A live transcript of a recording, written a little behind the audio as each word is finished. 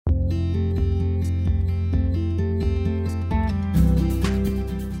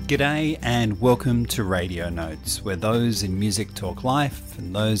G'day and welcome to Radio Notes, where those in music talk life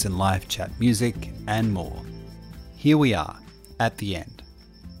and those in life chat music and more. Here we are at the end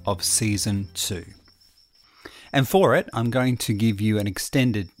of Season 2. And for it, I'm going to give you an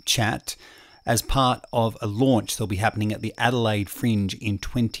extended chat as part of a launch that'll be happening at the Adelaide Fringe in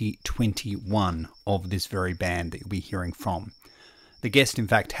 2021 of this very band that you'll be hearing from. The guest, in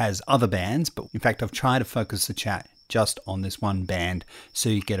fact, has other bands, but in fact, I've tried to focus the chat just on this one band so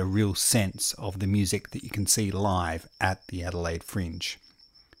you get a real sense of the music that you can see live at the Adelaide Fringe.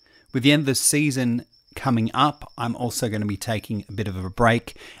 With the end of the season coming up, I'm also going to be taking a bit of a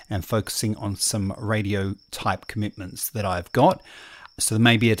break and focusing on some radio type commitments that I've got. So there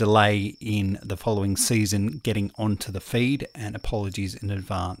may be a delay in the following season getting onto the feed, and apologies in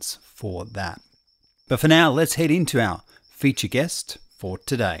advance for that. But for now, let's head into our feature guest for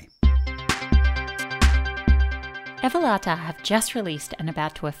today. Evoletah have just released and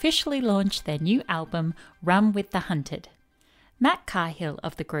about to officially launch their new album, Run with the Hunted. Matt Cahill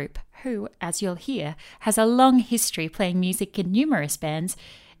of the group, who, as you'll hear, has a long history playing music in numerous bands,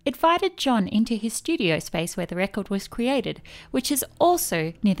 invited John into his studio space where the record was created, which is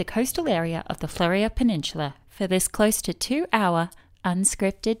also near the coastal area of the Florea Peninsula, for this close to 2-hour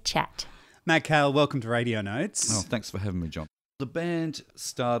unscripted chat. Matt Cahill, welcome to Radio Notes. Oh, thanks for having me, John. The band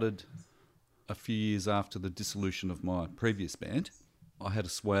started a few years after the dissolution of my previous band. I had a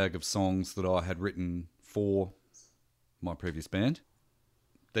swag of songs that I had written for my previous band.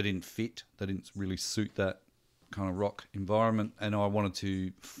 They didn't fit. They didn't really suit that kind of rock environment, and I wanted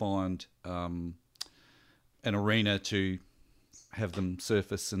to find an arena to have them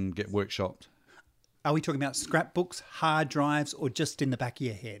surface and get workshopped. Are we talking about scrapbooks, hard drives, or just in the back of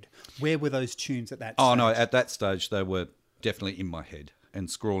your head? Where were those tunes at that stage? Oh, no, at that stage they were definitely in my head and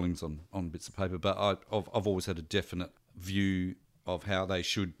scrawlings on bits of paper, but I've always had a definite view of how they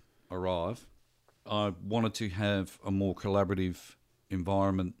should arrive. I wanted to have a more collaborative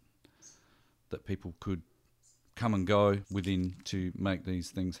environment that people could come and go within to make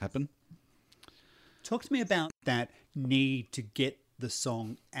these things happen. Talk to me about that need to get the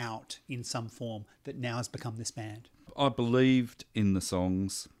song out in some form that now has become this band. I believed in the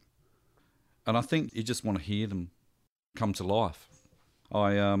songs, and I think you just want to hear them come to life.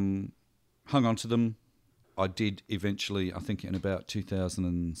 I hung on to them. I did eventually, I think in about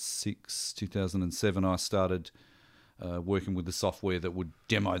 2006, 2007, I started working with the software that would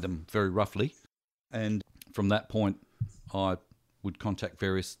demo them very roughly. And from that point, I would contact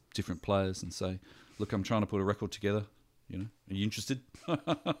various different players and say, look, I'm trying to put a record together. You know, are you interested?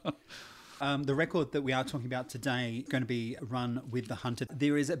 The record that we are talking about today is going to be Run with the Hunted.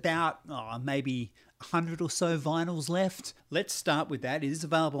 There is about maybe 100 or so vinyls left. Let's start with that. It is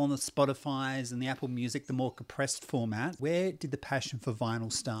available on the Spotify's and the Apple Music, the more compressed format. Where did the passion for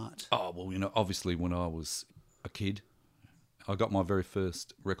vinyl start? Oh, well, you know, obviously when I was a kid, I got my very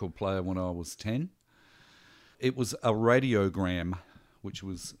first record player when I was 10. It was a radiogram, which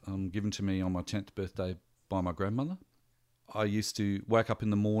was given to me on my 10th birthday by my grandmother. I used to wake up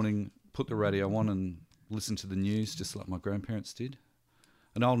in the morning, put the radio on and listen to the news just like my grandparents did.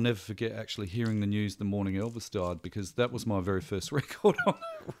 And I'll never forget actually hearing the news the morning Elvis died, because that was my very first record on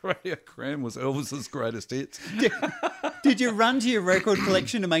the radiogram, was Elvis's greatest hits. Did you run to your record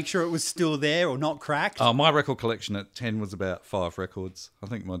collection to make sure it was still there or not cracked? My record collection at 10 was about 5 records. I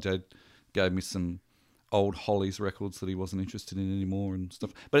think my dad gave me some old Hollies records that he wasn't interested in anymore and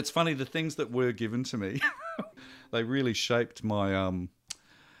stuff. But it's funny, the things that were given to me, they really shaped my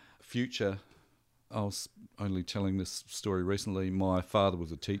future. I was only telling this story recently. My father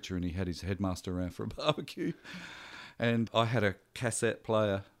was a teacher and he had his headmaster around for a barbecue. And I had a cassette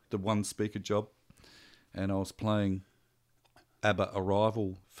player, the one speaker job, and I was playing ABBA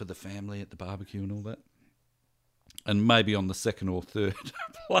Arrival for the family at the barbecue and all that. And maybe on the second or third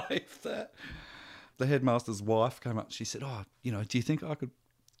play of that, the headmaster's wife came up. She said, "Oh, you know, do you think I could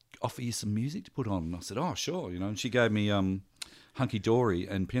offer you some music to put on?" And I said, "Oh, sure." You know, and she gave me Hunky Dory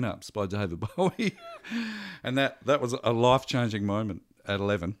and Pin-Ups by David Bowie. And that was a life-changing moment at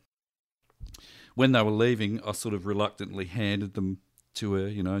 11. When they were leaving, I sort of reluctantly handed them to her,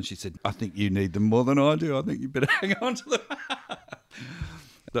 you know, and she said, "I think you need them more than I do. I think you better hang on to them."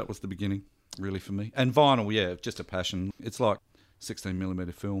 That was the beginning, really, for me. And vinyl, yeah, just a passion. It's like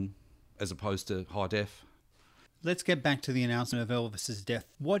 16mm film as opposed to high def. Let's get back to the announcement of Elvis's death.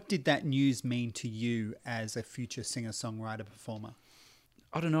 What did that news mean to you as a future singer-songwriter performer?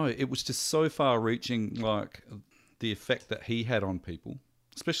 I don't know. It was just so far-reaching, like the effect that he had on people,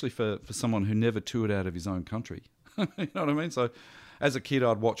 especially for someone who never toured out of his own country. You know what I mean? So as a kid,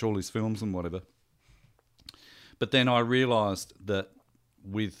 I'd watch all his films and whatever. But then I realised that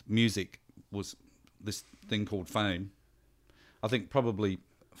with music was this thing called fame. I think probably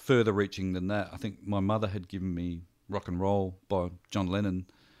further reaching than that. I think my mother had given me Rock and Roll by John Lennon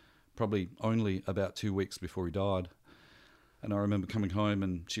probably only about 2 weeks before he died. And I remember coming home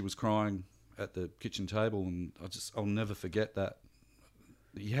and she was crying at the kitchen table, and I'll never forget that.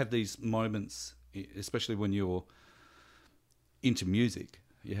 You have these moments, especially when you're into music,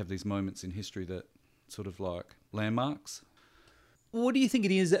 you have these moments in history that sort of like landmarks. What do you think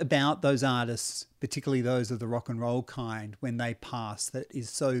it is about those artists, particularly those of the rock and roll kind, when they pass, that is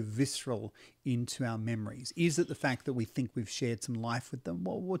so visceral into our memories? Is it the fact that we think we've shared some life with them?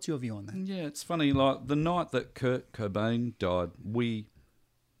 What's your view on that? Yeah, it's funny. Like the night that Kurt Cobain died, we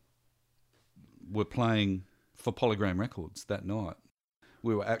were playing for Polygram Records that night.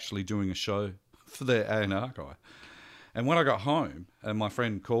 We were actually doing a show for their A&R guy. And when I got home, and my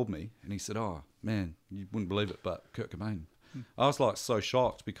friend called me, and he said, "Oh, man, you wouldn't believe it, but Kurt Cobain." I was like so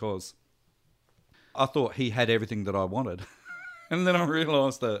shocked because I thought he had everything that I wanted. And then I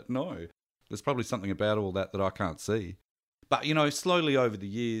realised that, no, there's probably something about all that I can't see. But, you know, slowly over the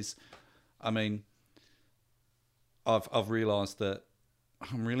years, I mean, I've realised that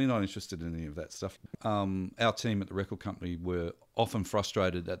I'm really not interested in any of that stuff. Our team at the record company were often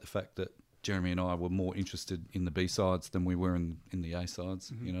frustrated at the fact that Jeremy and I were more interested in the B-sides than we were in the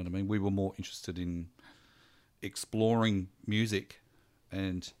A-sides. Mm-hmm. You know what I mean? We were more interested in exploring music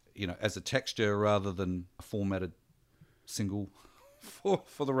and, you know, as a texture rather than a formatted single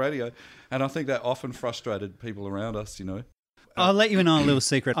for the radio. And I think that often frustrated people around us, you know. I'll let you in on a little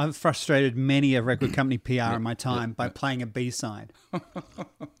secret. I've frustrated many a record company PR in my time by playing a B-side.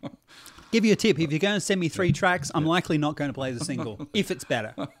 Give you a tip. If you're going to send me 3 tracks, I'm likely not going to play the single, if it's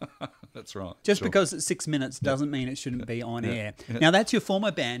better. That's right. Just because it's 6 minutes doesn't mean it shouldn't be on air. Yeah. Now, that's your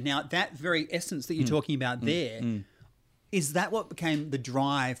former band. Now, that very essence that you're talking about there, is that what became the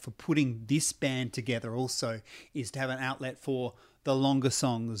drive for putting this band together also, is to have an outlet for the longer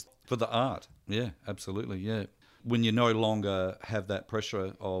songs? For the art. Yeah, absolutely, yeah. When you no longer have that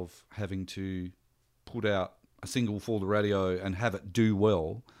pressure of having to put out a single for the radio and have it do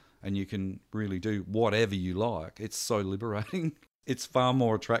well, and you can really do whatever you like, it's so liberating. It's far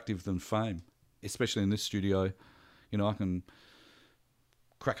more attractive than fame, especially in this studio. You know, I can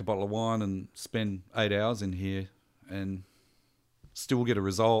crack a bottle of wine and spend 8 hours in here and still get a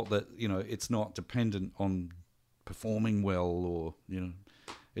result that, you know, it's not dependent on performing well or, you know,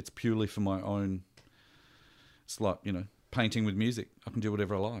 it's purely for my own. It's like, you know, painting with music. I can do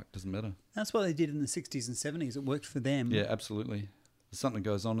whatever I like. Doesn't matter. That's what they did in the 60s and 70s. It worked for them. Yeah, absolutely. Something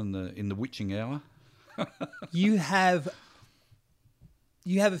goes on in the witching hour. You have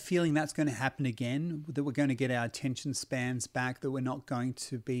a feeling that's going to happen again, that we're going to get our attention spans back, that we're not going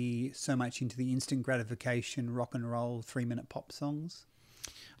to be so much into the instant gratification, rock and roll, 3-minute pop songs?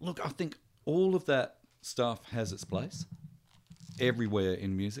 Look, I think all of that stuff has its place everywhere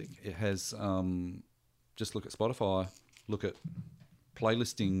in music. It has, just look at Spotify, look at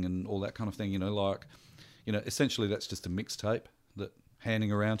playlisting and all that kind of thing, you know, like, you know, essentially that's just a mixtape that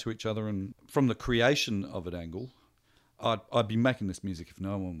handing around to each other. And from the creation of an angle, I'd be making this music if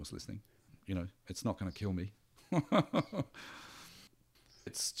no one was listening. You know, it's not going to kill me.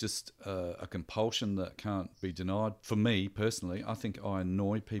 It's just a compulsion that can't be denied. For me, personally, I think I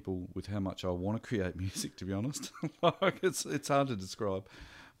annoy people with how much I want to create music, to be honest. Like, it's hard to describe.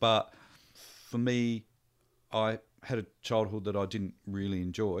 But for me, I had a childhood that I didn't really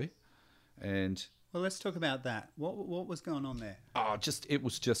enjoy. And well, let's talk about that. What was going on there? It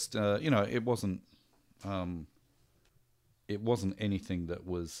was just, you know, it wasn't anything that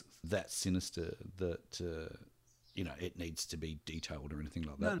was that sinister that, you know, it needs to be detailed or anything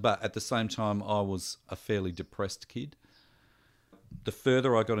like that. No. But at the same time, I was a fairly depressed kid. The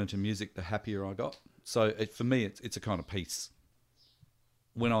further I got into music, the happier I got. So for me, it's a kind of peace.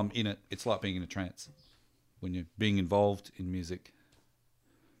 When I'm in it, it's like being in a trance. When you're being involved in music.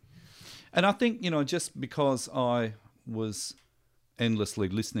 And I think, you know, just because I was endlessly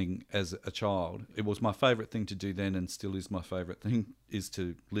listening as a child, it was my favourite thing to do then, and still is my favourite thing, is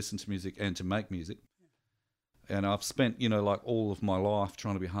to listen to music and to make music. And I've spent, you know, like all of my life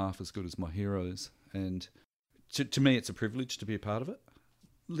trying to be half as good as my heroes. And to me, it's a privilege to be a part of it.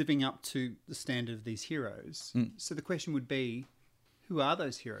 Living up to the standard of these heroes. So the question would be, who are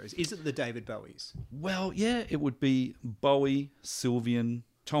those heroes? Is it the David Bowies? Well, yeah, it would be Bowie, Sylvian,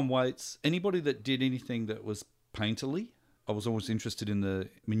 Tom Waits, anybody that did anything that was painterly. I was always interested in the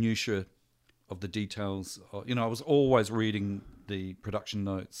minutiae of the details. You know, I was always reading the production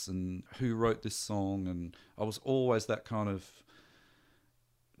notes and who wrote this song, and I was always that kind of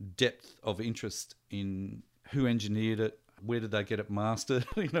depth of interest in who engineered it, where did they get it mastered?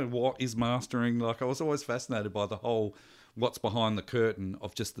 What is mastering? Like, I was always fascinated by the whole what's behind the curtain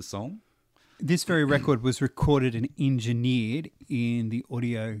of just the song. This very record was recorded and engineered in the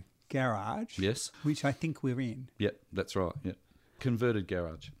Audio Garage. Yes. Which I think we're in. Yep, that's right. Yep. Converted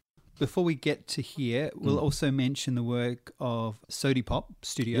garage. Before we get to here, we'll also mention the work of Sody Pop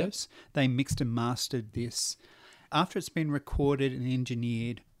Studios. Yep. They mixed and mastered this. After it's been recorded and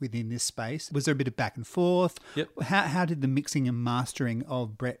engineered within this space, was there a bit of back and forth? Yep. How did the mixing and mastering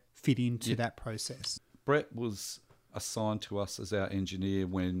of Brett fit into that process? Brett was assigned to us as our engineer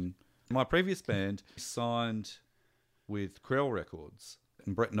when my previous band signed with Krell Records.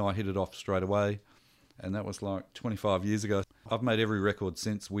 And Brett and I hit it off straight away. And that was like 25 years ago. I've made every record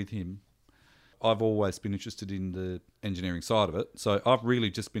since with him. I've always been interested in the engineering side of it. So I've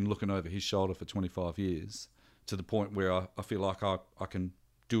really just been looking over his shoulder for 25 years to the point where I feel like I can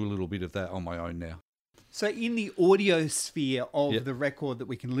do a little bit of that on my own now. So in the audio sphere of the record that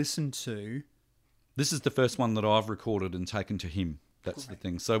we can listen to... This is the first one that I've recorded and taken to him. That's the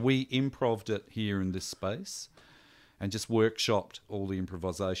thing. So we improv'd it here in this space and just workshopped all the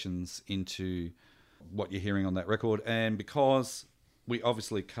improvisations into what you're hearing on that record. And because we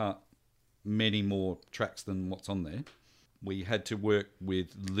obviously cut many more tracks than what's on there, we had to work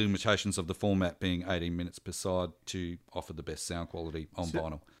with limitations of the format being 18 minutes per side to offer the best sound quality on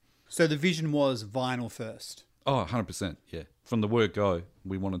vinyl. So the vision was vinyl first? Oh, 100%, yeah. From the word go,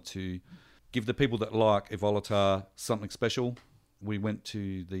 we wanted to give the people that like Evoletah something special. We went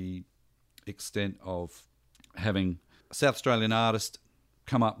to the extent of having a South Australian artist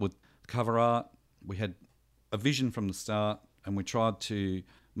come up with cover art. We had a vision from the start, and we tried to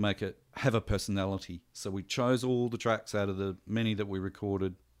make it have a personality. So we chose all the tracks out of the many that we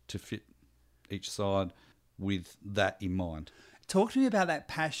recorded to fit each side with that in mind. Talk to me about that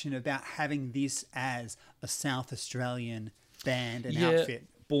passion about having this as a South Australian band and outfit.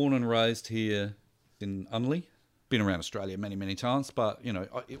 Born and raised here in Unley. Been around Australia many, many times, but,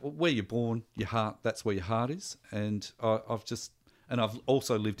 where you're born, your heart, that's where your heart is. And I've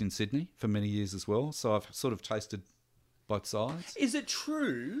also lived in Sydney for many years as well, so I've sort of tasted both sides. Is it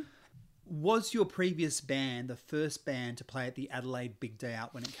true? Was your previous band the first band to play at the Adelaide Big Day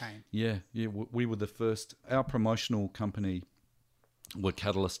Out when it came? Yeah, we were the first. Our promotional company were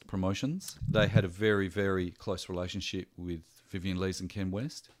Catalyst Promotions. They had a very, very close relationship with Vivian Lees and Ken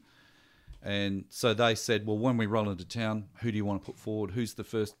West. And so they said, well, when we roll into town, who do you want to put forward? Who's the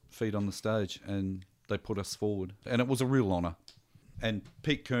first feet on the stage? And they put us forward. And it was a real honour. And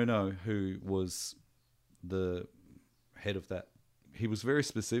Pete Curnow, who was the head of that, he was very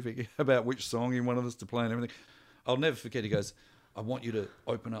specific about which song he wanted us to play and everything. I'll never forget, he goes, I want you to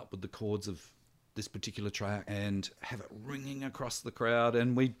open up with the chords of this particular track and have it ringing across the crowd.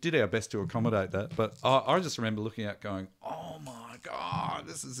 And we did our best to accommodate that. But I just remember looking out going, oh my God,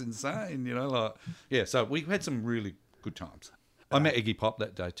 this is insane. So we had some really good times. I met Iggy Pop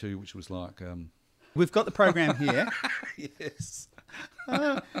that day too, which was like... We've got the program here. Yes.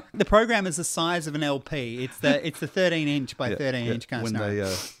 The program is the size of an LP. It's the 13-inch by 13-inch kind of scenario.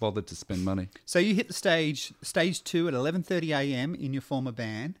 When they bothered to spend money. So you hit the stage 2 at 11:30 a.m. in your former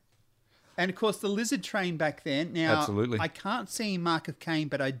band. And, of course, the Lizard Train back then. Now, absolutely. I can't see Mark of Cain,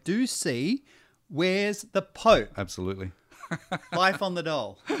 but I do see Where's the Pope? Absolutely. Life on the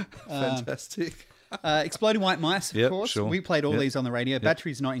Dole. Fantastic. Exploding White Mice, of course. Sure. We played all these on the radio.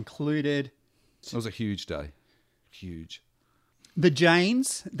 Batteries not included. It was a huge day. Huge. The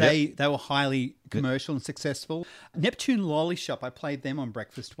Janes, they were highly commercial and successful. Neptune Lolly Shop, I played them on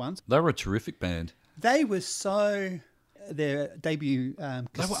Breakfast once. They were a terrific band. They were so... Their debut...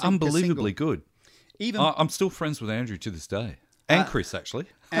 they were unbelievably good. I'm still friends with Andrew to this day. And Chris, actually.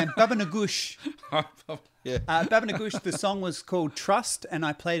 And Baba Nagush. Yeah. Baba Nagush, the song was called Trust, and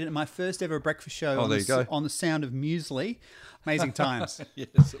I played it at my first ever breakfast show on the Sound of Muesli. Amazing times.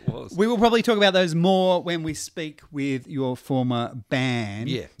 Yes, it was. We will probably talk about those more when we speak with your former band.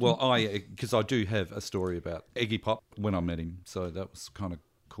 Yeah, well, because I do have a story about Iggy Pop when I met him, so that was kind of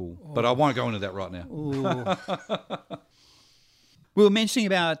cool. Oh. But I won't go into that right now. We were mentioning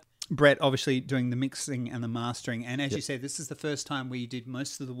about Brett obviously doing the mixing and the mastering, and as you said, this is the first time we did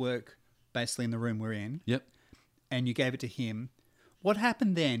most of the work basically in the room we're in. Yep. And you gave it to him. What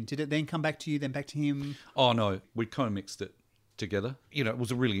happened then? Did it then come back to you, then back to him? Oh no, we kind of mixed it together. It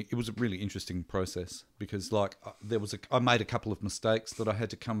was a really interesting process because I made a couple of mistakes that I had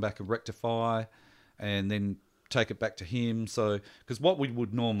to come back and rectify, and then take it back to him. So because what we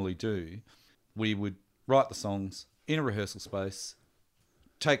would normally do, we would write the songs in a rehearsal space,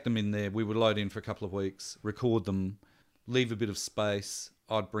 take them in there. We would load in for a couple of weeks, record them, leave a bit of space.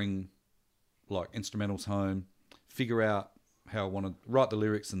 I'd bring instrumentals home, figure out how I want to write the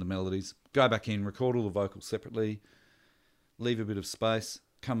lyrics and the melodies, go back in, record all the vocals separately, leave a bit of space,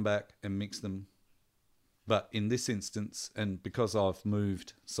 come back and mix them. But in this instance, and because I've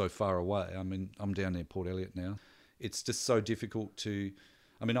moved so far away, I mean, I'm down near Port Elliot now, it's just so difficult to...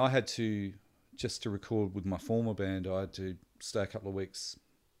 I mean, I had to, just to record with my former band, I had to stay a couple of weeks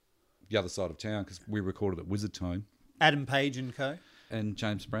the other side of town because we recorded at Wizard Tone. Adam Page and co. And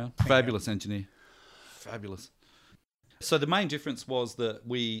James Brown. Fabulous engineer. Fabulous. So the main difference was that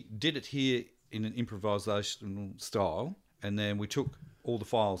we did it here in an improvisational style, and then we took all the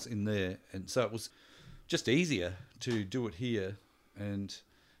files in there, and so it was just easier to do it here and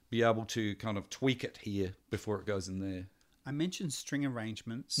be able to kind of tweak it here before it goes in there. I mentioned string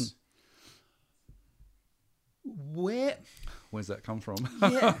arrangements. Where's that come from?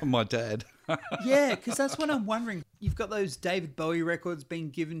 Yeah. My dad. Yeah, because that's what I'm wondering. You've got those David Bowie records being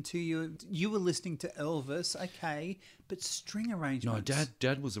given to you. You were listening to Elvis, okay, but string arrangements. No,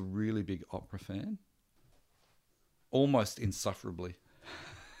 Dad was a really big opera fan. Almost insufferably.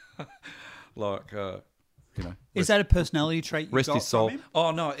 Like, you know. Is that a personality trait you rest got his soul. from him?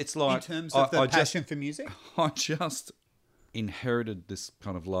 Oh, no, it's like... In terms of the passion for music? I just inherited this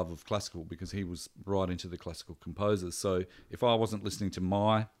kind of love of classical because he was right into the classical composers. So if I wasn't listening to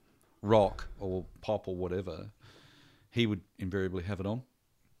my rock or pop or whatever, he would invariably have it on.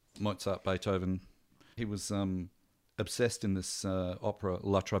 Mozart, Beethoven. He was obsessed in this opera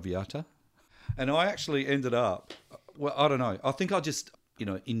La Traviata. And I actually ended up, well, I don't know, I think I just,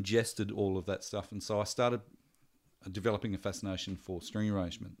 ingested all of that stuff. And so I started developing a fascination for string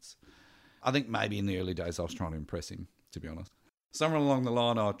arrangements. I think maybe in the early days I was trying to impress him, to be honest. Somewhere along the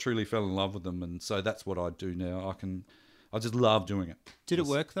line I truly fell in love with them, and so that's what I do now. I just love doing it. Did it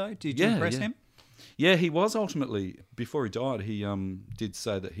work though? Did you impress him? Yeah, he was ultimately, before he died, he did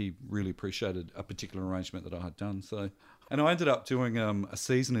say that he really appreciated a particular arrangement that I had done. So, and I ended up doing a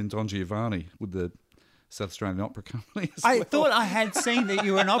season in Don Giovanni with the South Australian Opera Company as I well. thought I had seen that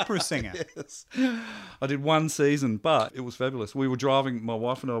you were an opera singer. Yes. I did one season, but it was fabulous. My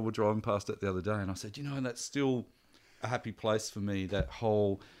wife and I were driving past it the other day, and I said, that's still a happy place for me, that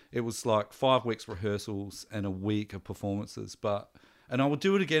whole... It was like 5 weeks rehearsals and a week of performances, and I would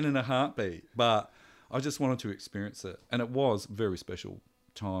do it again in a heartbeat, but I just wanted to experience it, and it was a very special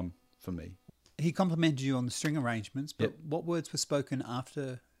time for me. He complimented you on the string arrangements, but what words were spoken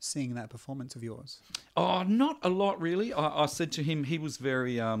after seeing that performance of yours? Oh, not a lot, really. I said to him, he was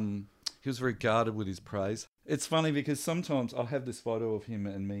very guarded with his praise. It's funny because sometimes I have this photo of him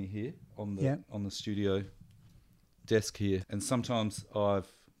and me here on the studio desk here, and sometimes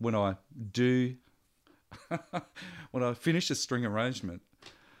when I finish a string arrangement,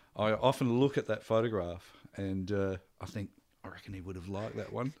 I often look at that photograph and I think, I reckon he would have liked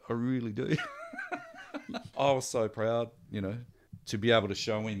that one. I really do. I was so proud, to be able to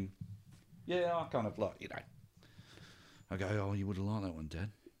show him. Yeah, I kind of like, I go, oh, you would have liked that one, Dad.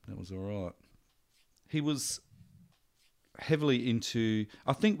 That was all right. He was heavily into,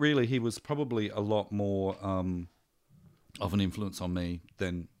 I think really he was probably a lot more of an influence on me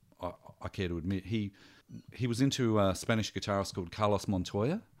than I care to admit. He was into a Spanish guitarist called Carlos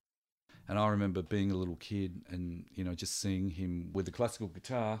Montoya. And I remember being a little kid and, just seeing him with a classical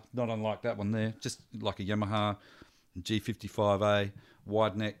guitar, not unlike that one there, just like a Yamaha G55A,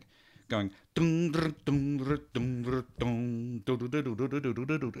 wide neck, going...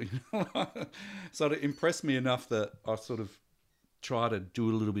 So it impressed me enough that I sort of try to do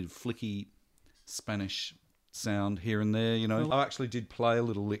a little bit of flicky Spanish sound here and there, I actually did play a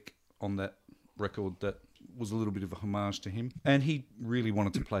little lick on that record that was a little bit of a homage to him. And he really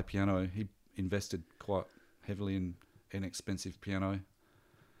wanted to play piano. He invested quite heavily in an expensive piano. It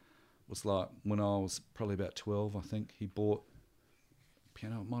was like when I was probably about 12, I think, he bought a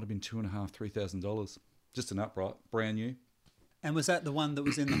piano. It might have been $2,500, $3,000. Just an upright, brand new. And was that the one that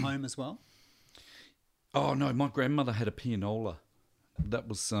was in the home as well? Oh, no, my grandmother had a pianola. That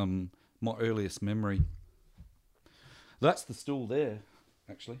was my earliest memory. That's the stool there,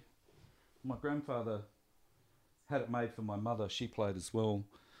 actually. My grandfather had it made for my mother. She played as well.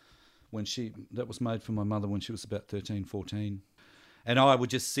 That was made for my mother when she was about 13, 14. And I would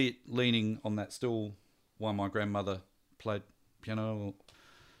just sit leaning on that stool while my grandmother played piano.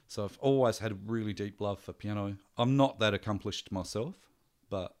 So I've always had a really deep love for piano. I'm not that accomplished myself,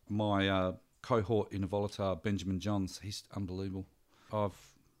 but my cohort in Evoletah, Benjamin Johns, he's unbelievable. I've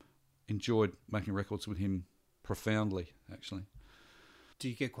enjoyed making records with him profoundly, actually. Do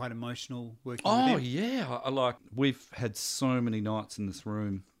you get quite emotional working with him? Oh, yeah. We've had so many nights in this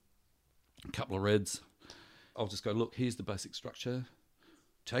room, a couple of reds. I'll just go, look, here's the basic structure.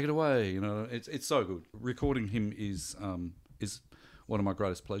 take it away. You know, it's so good. Recording him is one of my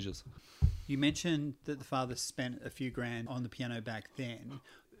greatest pleasures. You mentioned that the father spent a few grand on the piano back then.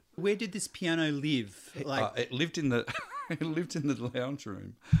 Where did this piano live? It lived in the it lived in the lounge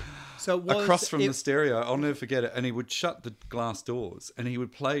room, so across from the stereo. I'll never forget it. And he would shut the glass doors, and he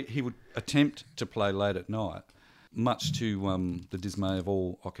would play. He would attempt to play late at night, much to the dismay of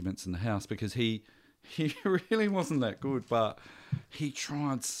all occupants in the house, because he really wasn't that good, but he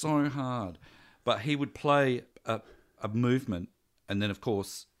tried so hard. But he would play a movement, and then of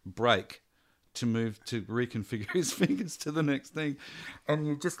course break to move to reconfigure his fingers to the next thing, and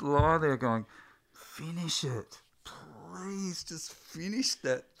you just lie there going, finish it, please, just finish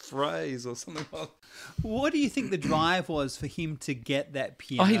that phrase or something like that. What do you think the drive was for him to get that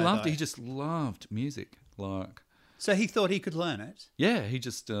piano? He loved it. He just loved music. So he thought he could learn it? Yeah, he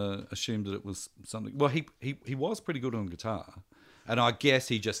just assumed that it was something. Well, he was pretty good on guitar, and I guess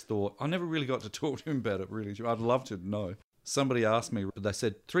he just thought, I never really got to talk to him about it, really. I'd love to know. Somebody asked me, they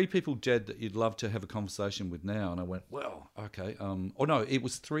said, 3 people, Jed, that you'd love to have a conversation with now. And I went, well, okay. It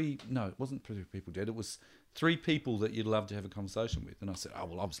wasn't 3 people, Jed. It was 3 people that you'd love to have a conversation with. And I said,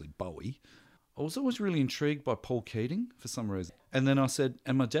 well, obviously Bowie. I was always really intrigued by Paul Keating for some reason. And then I said,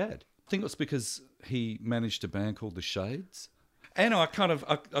 and my dad. I think it was because he managed a band called The Shades. And I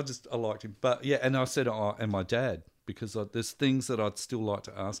liked him. But yeah, and I said, and my dad, because there's things that I'd still like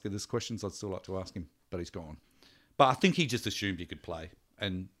to ask him. There's questions I'd still like to ask him, but he's gone. But I think he just assumed he could play.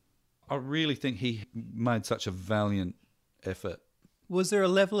 And I really think he made such a valiant effort. Was there a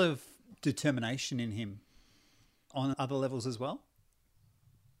level of determination in him on other levels as well?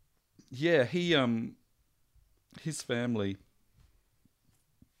 Yeah, his family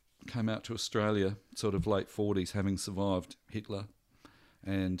came out to Australia sort of late 40s, having survived Hitler.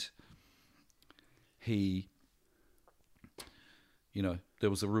 And he, there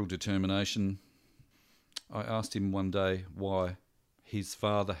was a real determination. I asked him one day why his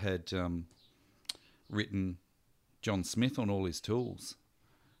father had written John Smith on all his tools,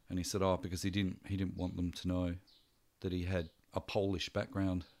 and he said, because he didn't want them to know that he had a Polish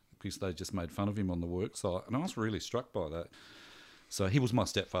background, because they just made fun of him on the work site. And I was really struck by that. So he was my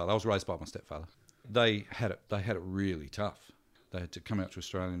stepfather. I was raised by my stepfather. They had it really tough. They had to come out to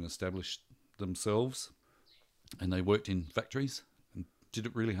Australia and establish themselves, and they worked in factories and did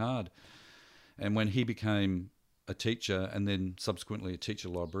it really hard. And when he became a teacher and then subsequently a teacher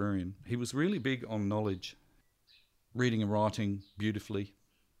librarian, he was really big on knowledge, reading and writing beautifully,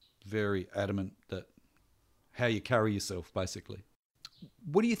 very adamant that how you carry yourself, basically.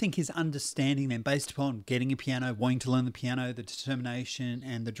 What do you think his understanding then, based upon getting a piano, wanting to learn the piano, the determination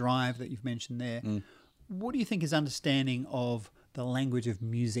and the drive that you've mentioned there, what do you think his understanding of the language of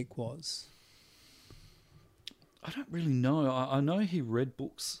music was? I don't really know. I know he read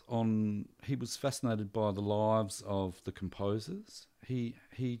books he was fascinated by the lives of the composers.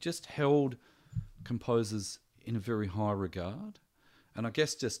 He just held composers in a very high regard. And I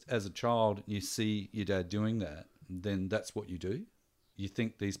guess just as a child, you see your dad doing that, then that's what you do. You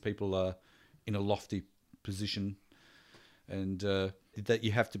think these people are in a lofty position, and that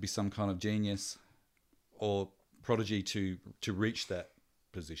you have to be some kind of genius or prodigy to reach that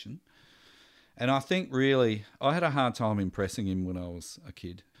position. And I think really, I had a hard time impressing him when I was a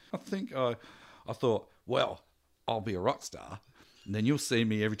kid. I think I thought, well, I'll be a rock star, and then you'll see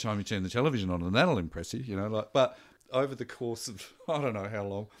me every time you turn the television on, and that'll impress you, But over the course of, I don't know how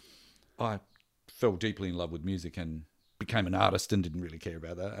long, I fell deeply in love with music and became an artist and didn't really care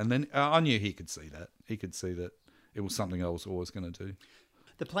about that. And then I knew he could see that. He could see that it was something I was always going to do.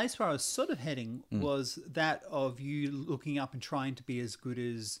 The place where I was sort of heading was that of you looking up and trying to be as good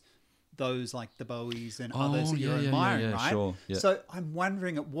as those like the Bowies and others that you're admiring, right? Sure, yeah. So I'm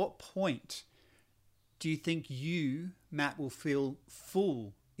wondering, at what point do you think you, Matt, will feel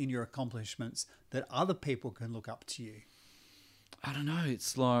full in your accomplishments that other people can look up to you? I don't know.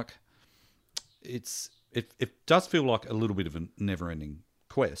 It's like, it does feel like a little bit of a never-ending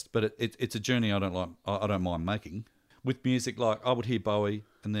quest, but it's a journey I don't mind making. With music, like I would hear Bowie,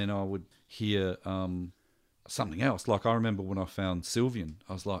 and then I would hear something else. Like I remember when I found Sylvian,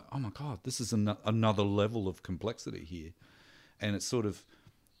 I was like, oh my God, this is another level of complexity here. And it's sort of,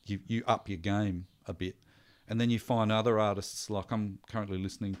 you up your game a bit. And then you find other artists, like I'm currently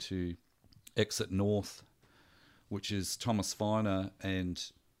listening to Exit North, which is Thomas Finer and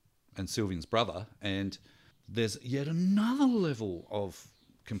Sylvian's brother. And there's yet another level of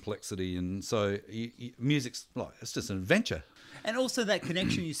complexity. And so music's like, it's just an adventure. And also that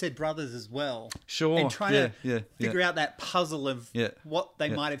connection, you said brothers as well. Sure. And trying to figure out that puzzle of what they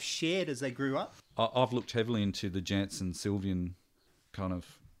might have shared as they grew up. I've looked heavily into the Jansen-Sylvian kind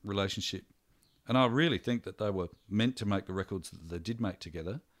of relationship. And I really think that they were meant to make the records that they did make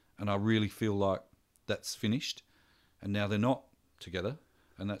together. And I really feel like that's finished. And now they're not together.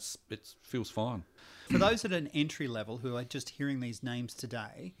 And it feels fine. For those at an entry level who are just hearing these names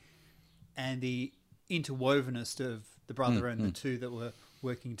today and the interwovenness of the brother and the two that were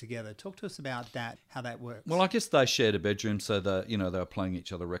working together, talk to us about that, how that works. Well, I guess they shared a bedroom, so that they were playing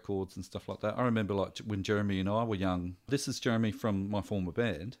each other records and stuff like that. I remember like when Jeremy and I were young. This is Jeremy from my former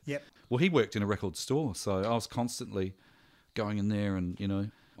band. Yep. Well, he worked in a record store, so I was constantly going in there,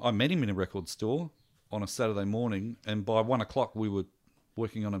 and I met him in a record store on a Saturday morning, and by 1 o'clock we were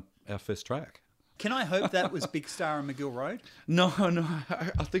working on our first track. Can I hope that was Big Star on McGill Road? No.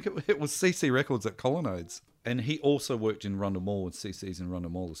 I think it was CC Records at Colonnades. And he also worked in Rundle Mall with CC's in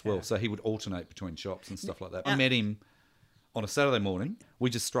Rundle Mall as well. Yeah. So he would alternate between shops and stuff like that. I met him on a Saturday morning. We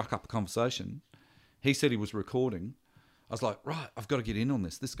just struck up a conversation. He said he was recording. I was like, right, I've got to get in on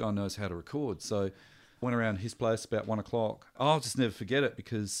this. This guy knows how to record. So I went around his place about 1 o'clock. I'll just never forget it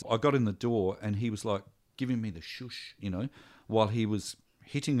because I got in the door and he was like giving me the shush, while he was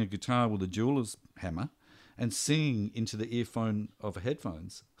hitting a guitar with a jeweler's hammer and singing into the earphone of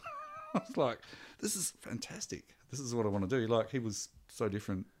headphones. I was like, this is fantastic. This is what I want to do. Like, he was so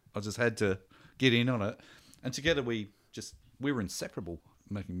different. I just had to get in on it. And together we were inseparable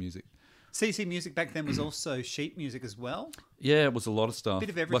making music. CC Music back then was also sheet music as well? Yeah, it was a lot of stuff. Bit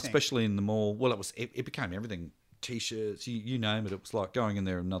of everything. Well, especially in the mall. Well, it became everything. T-shirts, you name it. It was like going in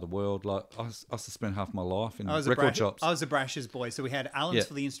there in another world. Like I used to spend half my life in record shops. I was a Brash's boy, so we had Allens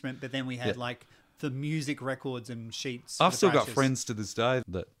for the instrument, but then we had like the music records and sheets. I've still got friends to this day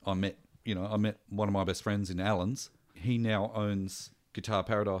that I met. I met one of my best friends in Allens. He now owns Guitar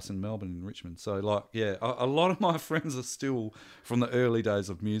Paradise in Melbourne, in Richmond. So a lot of my friends are still from the early days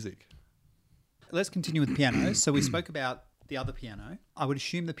of music. Let's continue with pianos. So we spoke about the other piano. I would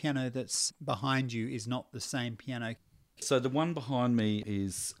assume the piano that's behind you is not the same piano. So the one behind me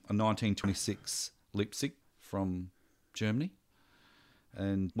is a 1926 Leipzig from Germany.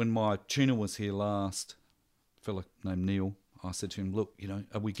 And when my tuner was here last, a fella named Neil, I said to him, look,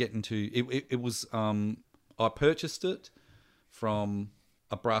 are we getting to... It was... I purchased it from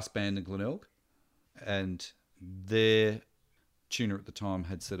a brass band in Glenelg, and their tuner at the time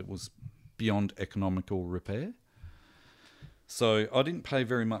had said it was beyond economical repair. So I didn't pay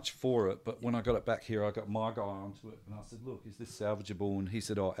very much for it, but when I got it back here, I got my guy onto it, and I said, look, is this salvageable? And he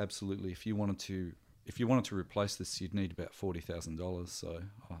said, oh, absolutely. If you wanted to replace this, you'd need about $40,000. So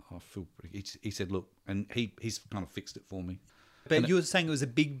I feel pretty... He said, look, and he's kind of fixed it for me. But you were saying it was a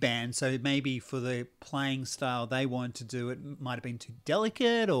big band, so maybe for the playing style they wanted to do, it might have been too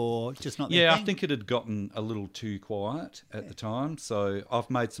delicate or just not their thing? I think it had gotten a little too quiet at the time. So I've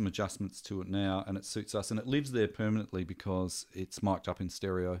made some adjustments to it now, and it suits us. And it lives there permanently because it's mic'd up in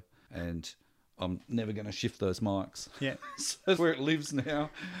stereo, and I'm never going to shift those mics. Yeah. So that's where it lives now.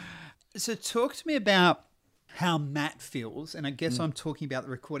 So talk to me about how Matt feels, and I guess I'm talking about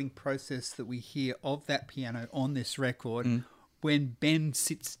the recording process that we hear of that piano on this record when Ben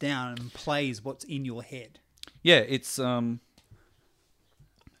sits down and plays what's in your head. Yeah, it's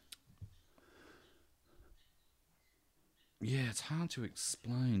it's hard to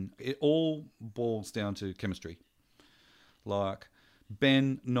explain. It all boils down to chemistry. Like,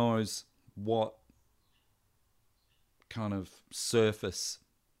 Ben knows what kind of surface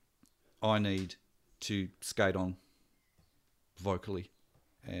I need to skate on vocally,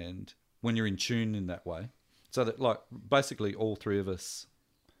 and when you're in tune in that way, so that like basically all three of us,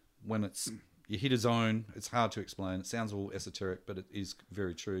 when you hit a zone, it's hard to explain. It sounds all esoteric, but it is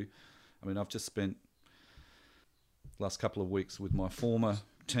very true. I mean, I've just spent the last couple of weeks with my former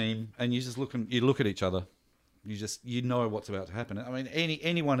team, and you look at each other, you know what's about to happen. I mean,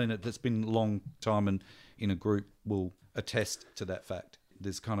 anyone in it that's been a long time and in a group will attest to that fact.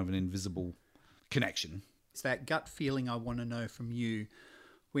 There's kind of an invisible connection. It's that gut feeling I want to know from you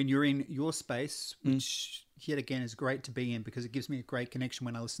when you're in your space, which yet again is great to be in because it gives me a great connection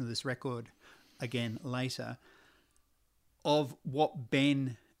when I listen to this record again later, of what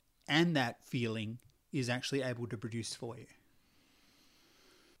Ben and that feeling is actually able to produce for you.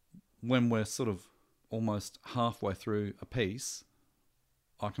 When we're sort of almost halfway through a piece,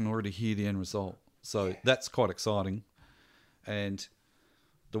 I can already hear the end result. So that's quite exciting. And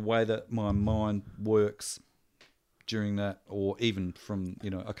the way that my mind works during that, or even from,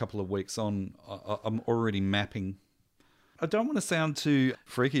 a couple of weeks on, I'm already mapping. I don't want to sound too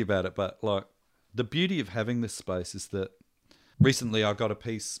freaky about it, but like the beauty of having this space is that recently I got a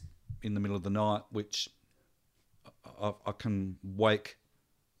piece in the middle of the night, which I can wake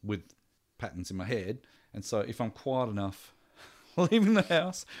with patterns in my head. And so if I'm quiet enough, leaving the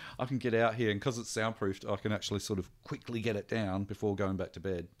house, I can get out here, and because it's soundproofed, I can actually sort of quickly get it down before going back to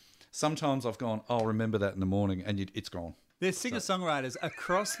bed. Sometimes I've gone, I'll remember that in the morning, and it's gone. There's singer-songwriters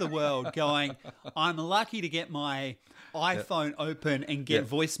across the world going, I'm lucky to get my iPhone open and get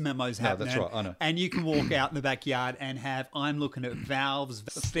voice memos happening. That's right, I know. And you can walk out in the backyard and I'm looking at valves,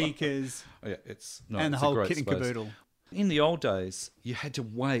 speakers, and the whole kit and caboodle. In the old days, you had to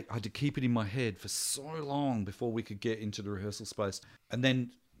wait. I had to keep it in my head for so long before we could get into the rehearsal space. And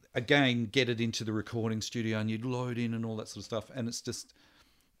then, again, get it into the recording studio, and you'd load in and all that sort of stuff. And it's just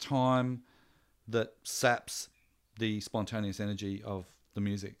time that saps the spontaneous energy of the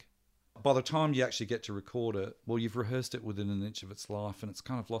music. By the time you actually get to record it, well, you've rehearsed it within an inch of its life, and it's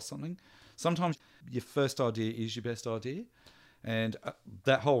kind of lost something. Sometimes your first idea is your best idea, and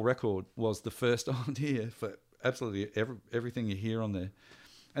that whole record was the first idea for absolutely everything you hear on there.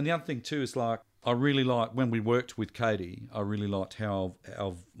 And the other thing too is, like, I really like when we worked with Katie, I really liked how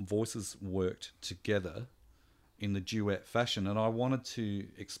our voices worked together in the duet fashion, and I wanted to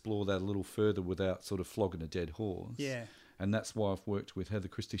explore that a little further without sort of flogging a dead horse. Yeah. And that's why I've worked with Heather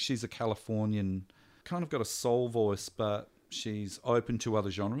Christie. She's a Californian, kind of got a soul voice, but she's open to other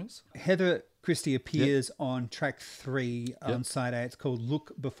genres. Heather Christie appears on track 3 on side A. It's called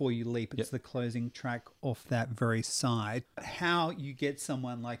Look Before You Leap. It's the closing track off that very side. How you get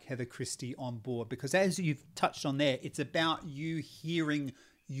someone like Heather Christie on board, because as you've touched on there, it's about you hearing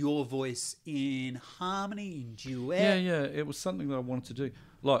your voice in harmony, in duet. Yeah, it was something that I wanted to do.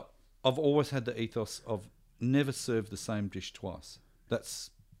 Like, I've always had the ethos of never serve the same dish twice. That's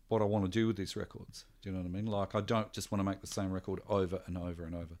what I want to do with these records. Do you know what I mean? Like, I don't just want to make the same record over and over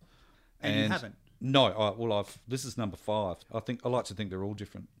and over. And you haven't? No, this is number 5. I like to think they're all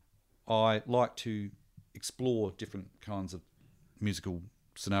different. I like to explore different kinds of musical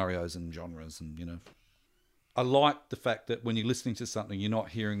scenarios and genres, and, you know, I like the fact that when you're listening to something, you're not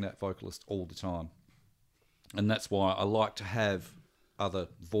hearing that vocalist all the time. And that's why I like to have other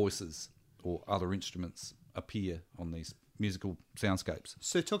voices or other instruments appear on these musical soundscapes.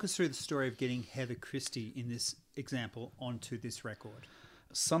 So talk us through the story of getting Heather Christie in this example onto this record.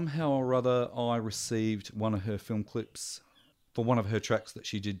 Somehow or other, I received one of her film clips for one of her tracks that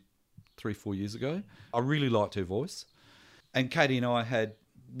she did 3-4 years ago. I really liked her voice. And Katie and I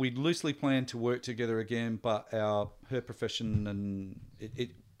we'd loosely planned to work together again, but her profession and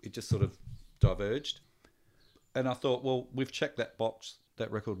it just sort of diverged. And I thought, well, we've checked that box. That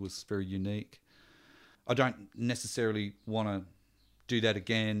record was very unique. I don't necessarily want to do that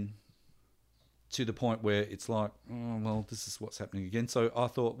again to the point where it's like, oh, well, this is what's happening again. So I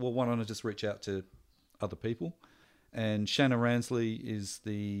thought, well, why don't I just reach out to other people? And Shanna Ransley is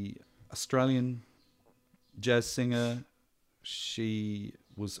the Australian jazz singer. She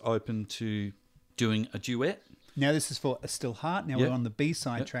was open to doing a duet. Now this is for A Still Heart. Now we're on the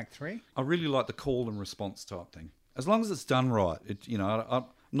B-side, track 3. I really like the call and response type thing. As long as it's done right, I'm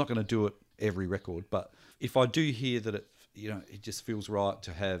not going to do it every record, but if I do hear that it just feels right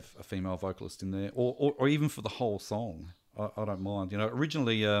to have a female vocalist in there, or even for the whole song, I don't mind.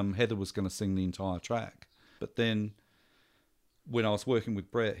 Originally Heather was going to sing the entire track, but then when I was working with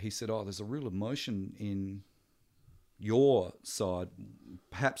Brett, he said, "Oh, there's a real emotion in your side.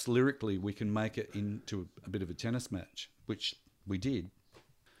 Perhaps lyrically we can make it into a bit of a tennis match," which we did.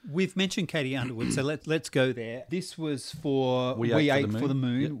 We've mentioned Katie Underwood, so let's go there. This was for We Ate for the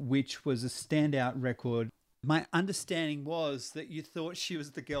Moon, which was a standout record. My understanding was that you thought she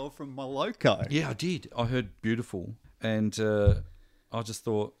was the girl from Moloko. Yeah, I did. I heard Beautiful, and I just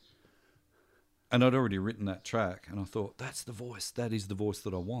thought, and I'd already written that track, and I thought, that's the voice. That is the voice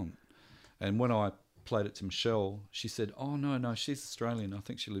that I want. And when I played it to Michelle, she said, "Oh, no, she's Australian. I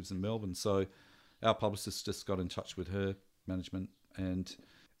think she lives in Melbourne." So our publicist just got in touch with her management, and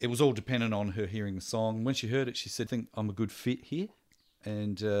it was all dependent on her hearing the song. When she heard it, she said, "I think I'm a good fit here."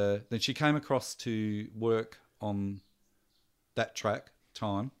 And then she came across to work on that track,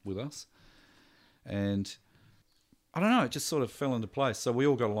 Time, with us. And I don't know, it just sort of fell into place. So we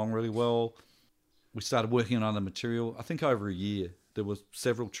all got along really well. We started working on other material. I think over a year, there were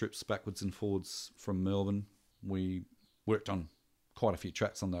several trips backwards and forwards from Melbourne. We worked on quite a few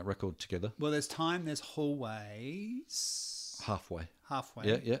tracks on that record together. Well, there's Time, there's Hallways. Halfway.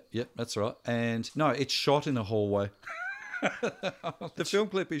 Yeah, that's right. And no, it's shot in a hallway. The film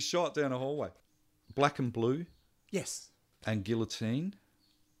clip is shot down a hallway. Black and Blue. Yes. And Guillotine.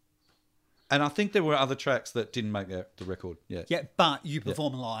 And I think there were other tracks that didn't make the record. Yeah. Yeah, but you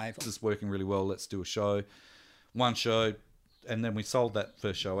perform live. This is working really well. Let's do a show. One show. And then we sold that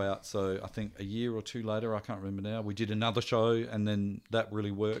first show out. So I think a year or two later, I can't remember now, we did another show, and then that really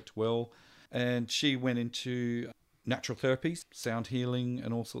worked well. And she went into natural therapies, sound healing,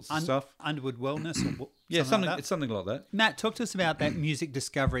 and all sorts of stuff. Underwood Wellness, or Yeah, something like that. it's something like that. Matt, talk to us about that music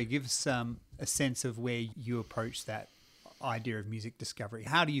discovery. Give us a sense of where you approach that idea of music discovery.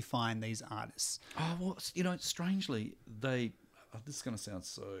 How do you find these artists? Oh, well, strangely, this is going to sound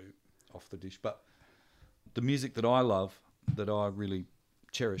so off the dish, but the music that I love, that I really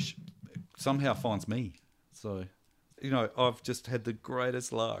cherish, somehow finds me. So, I've just had the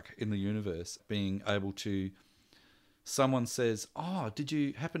greatest luck in the universe being able to... Someone says, "Oh, did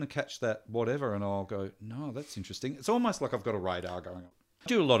you happen to catch that whatever?" And I'll go, "No, that's interesting." It's almost like I've got a radar going on. I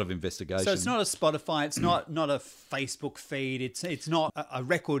do a lot of investigation. So it's not a Spotify, it's not a Facebook feed, it's not a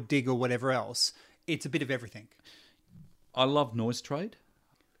record dig or whatever else. It's a bit of everything. I love Noise Trade.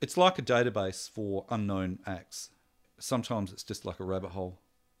 It's like a database for unknown acts. Sometimes it's just like a rabbit hole.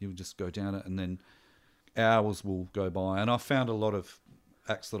 You'll just go down it and then hours will go by. And I've found a lot of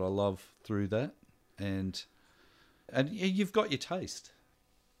acts that I love through that. And you've got your taste.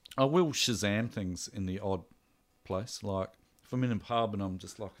 I will Shazam things in the odd place. Like, if I'm in a pub and I'm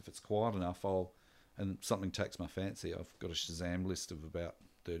just like, if it's quiet enough, and something takes my fancy, I've got a Shazam list of about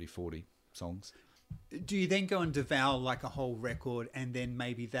 30, 40 songs. Do you then go and devour like a whole record, and then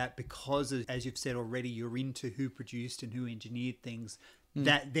maybe that, because as you've said already, you're into who produced and who engineered things,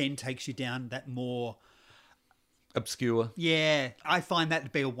 that then takes you down that more... obscure. Yeah, I find that to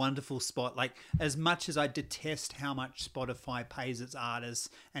be a wonderful spot. Like, as much as I detest how much Spotify pays its artists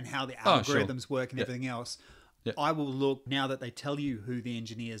and how the algorithms work and everything else, I will look, now that they tell you who the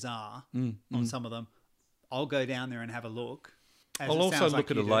engineers are on some of them, I'll go down there and have a look. I'll also look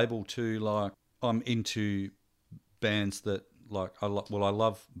at a label too. Like, I'm into bands that, like, I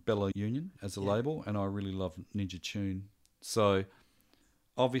love Bella Union as a label, and I really love Ninja Tune. So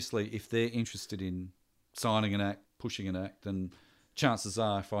obviously, if they're interested in signing an act, pushing an act, then chances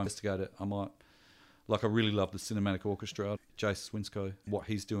are, if I investigate it, I might... Like, I really love the Cinematic Orchestra, Jace Swinscoe, what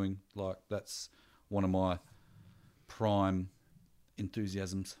he's doing. Like, that's one of my prime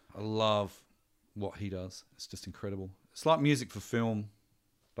enthusiasms. I love what he does. It's just incredible. It's like music for film,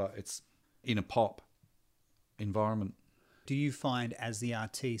 but it's in a pop environment. Do you find, as the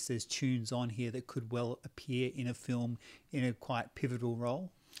artiste, there's tunes on here that could well appear in a film in a quite pivotal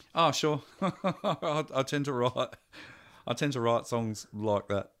role? Oh, sure. I tend to write songs like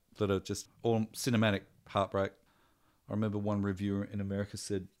that are just all cinematic heartbreak. I remember one reviewer in America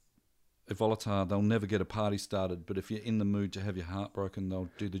said, Evoletah, they'll never get a party started, but if you're in the mood to have your heart broken, they'll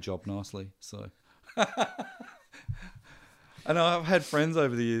do the job nicely. So, and I've had friends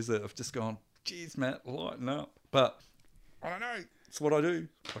over the years that have just gone, geez, Matt, lighten up. But I don't know. It's what I do.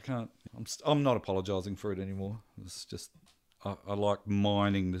 I can't. I'm not apologising for it anymore. It's just... I like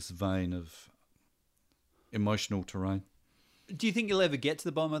mining this vein of emotional terrain. Do you think you'll ever get to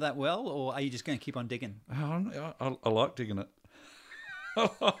the bottom of that well, or are you just going to keep on digging? I like digging it.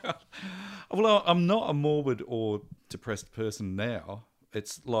 Well, I'm not a morbid or depressed person now.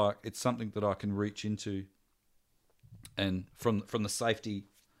 It's like, it's something that I can reach into, and from the safety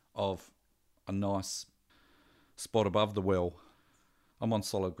of a nice spot above the well, I'm on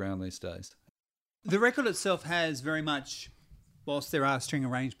solid ground these days. The record itself has very much, whilst there are string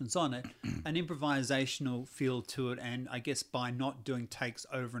arrangements on it, an improvisational feel to it, and I guess by not doing takes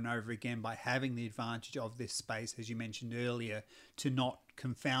over and over again, by having the advantage of this space, as you mentioned earlier, to not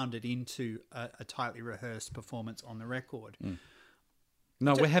confound it into a tightly rehearsed performance on the record.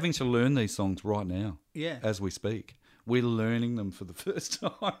 No, we're having to learn these songs right now, yeah, as we speak. We're learning them for the first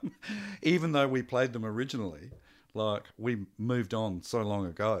time, even though we played them originally. Like, we moved on so long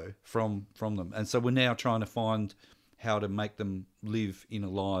ago from them, and so we're now trying to find how to make them live in a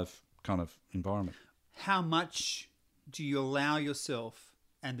live kind of environment. How much do you allow yourself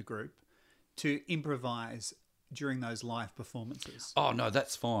and the group to improvise during those live performances? Oh, no,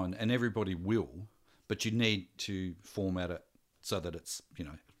 that's fine, and everybody will, but you need to format it so that it's,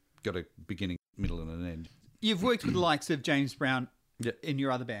 got a beginning, middle, and an end. You've worked with the likes of James Brown in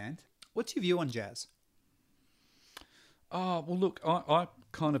your other band. What's your view on jazz? Oh, well, look, I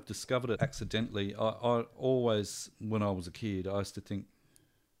kind of discovered it accidentally. I always, when I was a kid, I used to think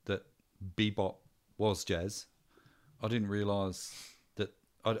that bebop was jazz. I didn't realise that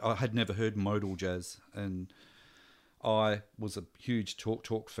I had never heard modal jazz, and I was a huge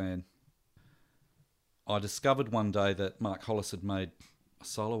Talk fan. I discovered one day that Mark Hollis had made a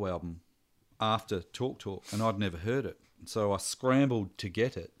solo album after Talk, and I'd never heard it. So I scrambled to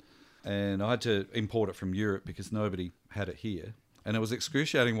get it, and I had to import it from Europe because nobody had it here. And it was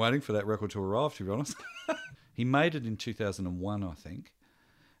excruciating waiting for that record to arrive, to be honest. He made it in 2001, I think,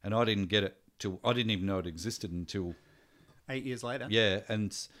 and I didn't get it till... I didn't even know it existed until... 8 years later. Yeah,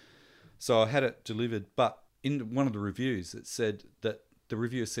 and so I had it delivered, but in one of the reviews, it said that the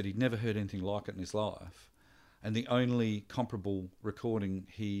reviewer said he'd never heard anything like it in his life, and the only comparable recording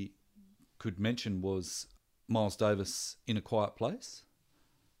he could mention was Miles Davis in A Quiet Place.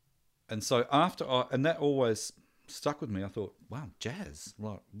 And so and that always stuck with me. I thought, wow, jazz,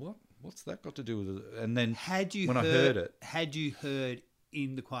 like what's that got to do with it? And then I heard it, had you heard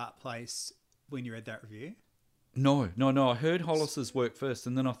In the Quiet Place when you read that review? No. I heard Hollis's work first,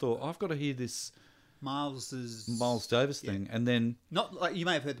 and then I thought, I've got to hear this Miles Davis thing, and then not like you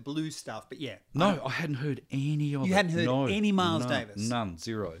may have heard the blues stuff, but yeah. No, I hadn't heard any of it. You hadn't heard any Miles Davis? None,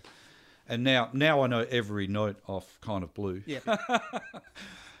 zero. And now I know every note off Kind of Blue. Yeah.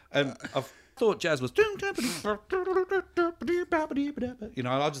 And I've thought jazz was, you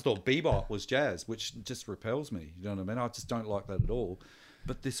know, I just thought bebop was jazz, which just repels me. You know what I mean? I just don't like that at all.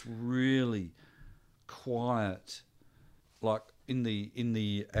 But this really quiet, like in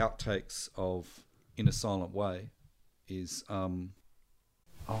the outtakes of In a Silent Way, is I'll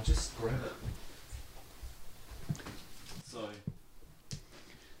just grab it. So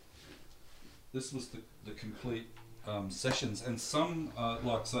this was the complete sessions, and some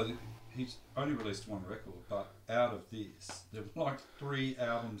he's only released one record, but out of this there were like 3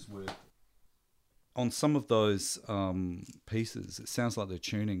 albums worth. On some of those pieces, it sounds like they're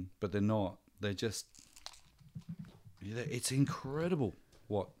tuning, but they're not. They're just, it's incredible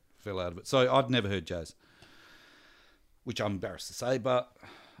what fell out of it. So I'd never heard jazz, which I'm embarrassed to say, but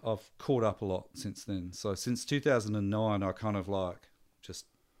I've caught up a lot since then. So since 2009, I kind of like just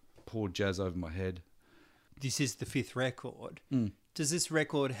poured jazz over my head. This is the 5th record. Does this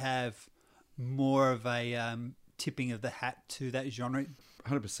record have more of a tipping of the hat to that genre?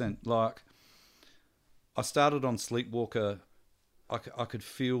 100%. Like, I started on Sleepwalker. I could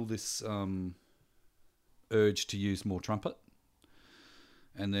feel this urge to use more trumpet.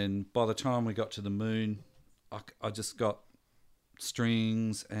 And then by the time we got to The Moon, I just got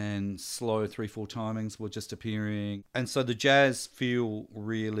strings and slow 3/4 timings were just appearing. And so the jazz feel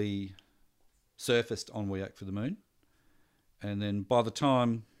really surfaced on We Ache for the Moon. And then by the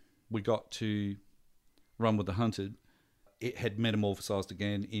time we got to Run with the Hunted, it had metamorphosized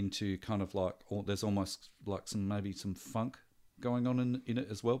again into kind of like, there's almost like some funk going on in it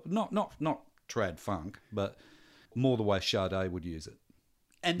as well. But not trad funk, but more the way Sade would use it.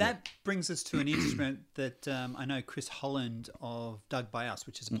 And that brings us to an instrument that I know Chris Holland of Dug by Us,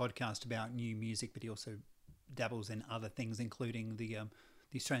 which is a podcast about new music, but he also dabbles in other things, including the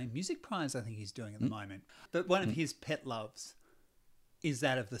Australian Music Prize, I think he's doing at the moment. But one of his pet loves is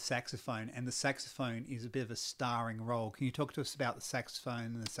that of the saxophone, and the saxophone is a bit of a starring role. Can you talk to us about the saxophone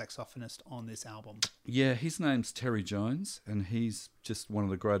and the saxophonist on this album? Yeah, his name's Terry Jones, and he's just one of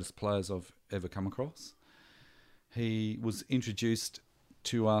the greatest players I've ever come across. He was introduced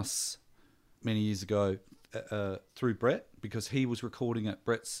to us many years ago through Brett, because he was recording at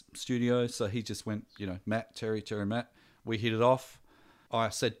Brett's studio. So he just went, Matt, Terry, Matt. We hit it off. I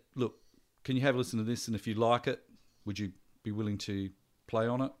said, look, can you have a listen to this? And if you like it, would you be willing to play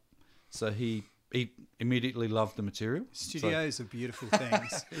on it? So he immediately loved the material. Studios are beautiful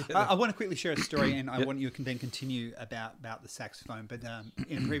things. I want to quickly share a story, and I want you to then continue about the saxophone. But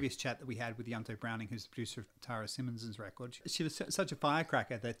in a previous chat that we had with Yunto Browning, who's the producer of Tara Simmons's record, she was such a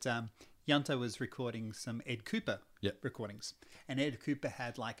firecracker that Yunto was recording some Ed Cooper recordings. And Ed Cooper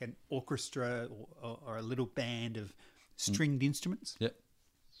had like an orchestra or a little band of stringed instruments. Yep.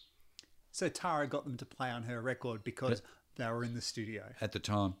 So Tara got them to play on her record because they were in the studio at the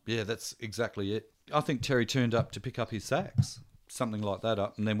time. Yeah, that's exactly it. I think Terry turned up to pick up his sax, something like that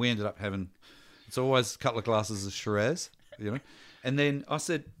up, and then we ended up having, it's always a couple of glasses of Shiraz, And then I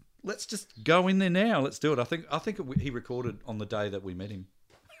said, let's just go in there now. Let's do it. I think he recorded on the day that we met him.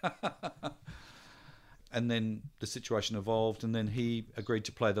 And then the situation evolved, and then he agreed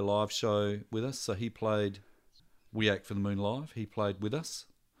to play the live show with us. So he played We Ache for the Moon live. He played with us.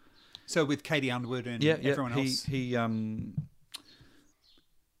 So with Katie Underwood and everyone else? He and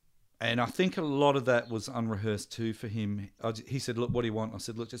I think a lot of that was unrehearsed too for him. He said, look, what do you want? I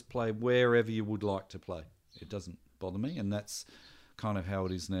said, look, just play wherever you would like to play. It doesn't bother me, and that's kind of how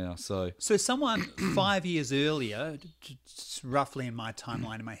it is now. So someone 5 years earlier, roughly in my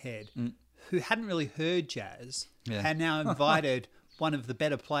timeline in my head, who hadn't really heard jazz, had now invited one of the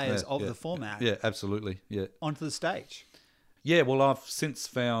better players of the format. Yeah, absolutely. Yeah, onto the stage. Yeah, well, I've since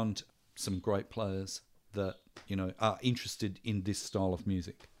found some great players that are interested in this style of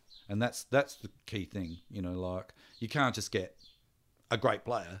music, and that's the key thing. Like, you can't just get a great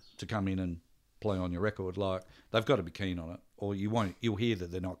player to come in and play on your record. Like, they've got to be keen on it, or you'll hear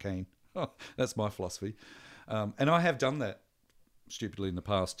that they're not keen. That's my philosophy, and I have done that stupidly in the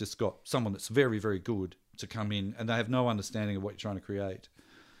past. Just got someone that's very, very good to come in and they have no understanding of what you're trying to create.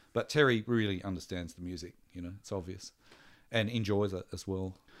 But Terry really understands the music, you know, it's obvious, and enjoys it as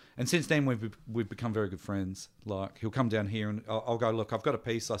well. And since then, we've become very good friends. Like, he'll come down here and I'll go, look, I've got a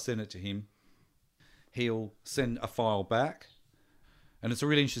piece, I send it to him. He'll send a file back. And it's a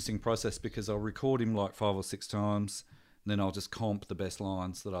really interesting process because I'll record him like 5 or 6 times, and then I'll just comp the best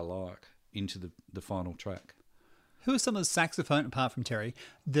lines that I like into the final track. Who are some of the saxophone, apart from Terry,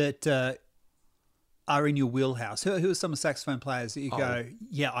 that are in your wheelhouse? Who are some of the saxophone players that you go,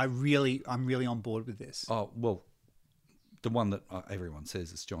 yeah, I'm really on board with this? Oh, well, the one that everyone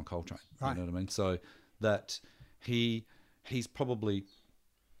says is John Coltrane. Right. You know what I mean? So that he's probably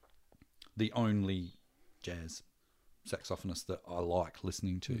the only jazz saxophonist that I like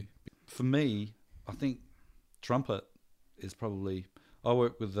listening to. For me, I think trumpet is probably... I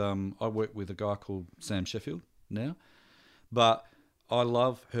work with a guy called Sam Sheffield now, but I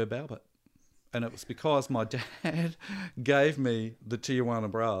love Herb Albert. And it was because my dad gave me the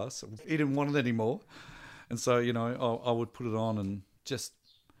Tijuana brass. He didn't want it anymore. And so, you know, I would put it on and just...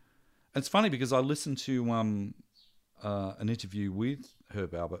 It's funny because I listened to an interview with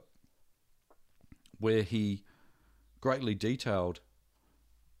Herb Albert where he greatly detailed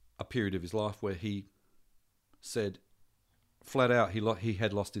a period of his life where he said flat out he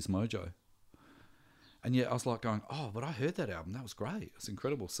had lost his mojo. And yet I was like going, oh, but I heard that album. That was great. It's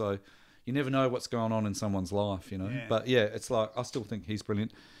incredible. So you never know what's going on in someone's life, you know. Yeah. But yeah, it's like I still think he's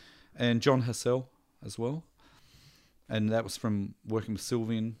brilliant. And John Hassell as well. And that was from working with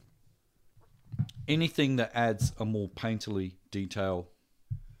Sylvian. Anything that adds a more painterly detail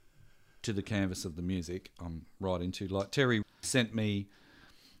to the canvas of the music, I'm right into. Like Terry sent me,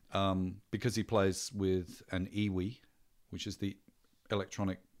 because he plays with an iwi, which is the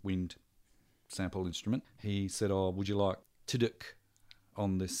electronic wind sample instrument. He said, oh, would you like Tiduk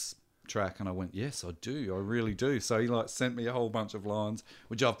on this track? And I went, yes, I do. I really do. So he like sent me a whole bunch of lines,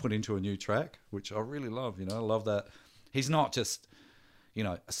 which I've put into a new track, which I really love. You know, I love that. He's not just, you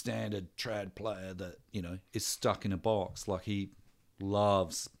know, a standard trad player that, you know, is stuck in a box. Like, he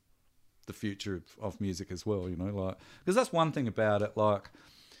loves the future of music as well, you know, like, because that's one thing about it. Like,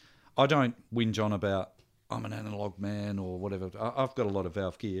 I don't whinge on about I'm an analog man or whatever. I've got a lot of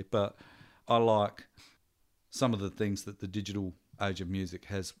Valve gear, but I like some of the things that the digital age of music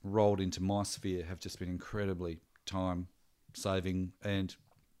has rolled into my sphere have just been incredibly time-saving and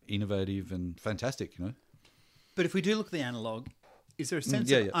innovative and fantastic, you know. But if we do look at the analog, is there a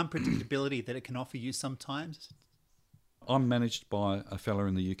sense of unpredictability that it can offer you sometimes? I'm managed by a fella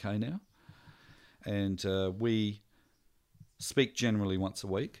in the UK now, and we speak generally once a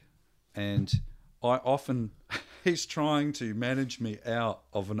week, and I often... he's trying to manage me out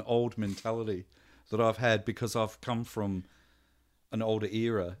of an old mentality that I've had because I've come from an older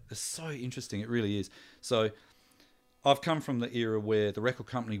era. It's so interesting. It really is. So I've come from the era where the record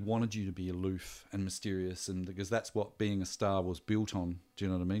company wanted you to be aloof and mysterious, and because that's what being a star was built on. Do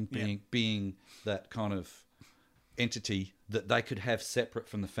you know what I mean? Being that kind of entity that they could have separate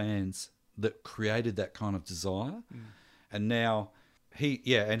from the fans that created that kind of desire. And now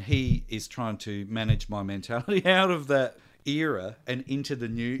he is trying to manage my mentality out of that era and into the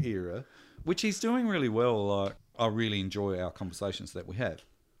new era, which he's doing really well. Like, I really enjoy our conversations that we have.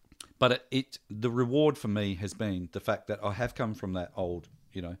 But the reward for me has been the fact that I have come from that old,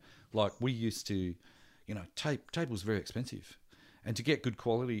 you know, like we used to, you know, tape was very expensive. And to get good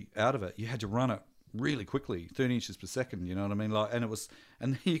quality out of it, you had to run it really quickly, 30 inches per second, you know what I mean? Like,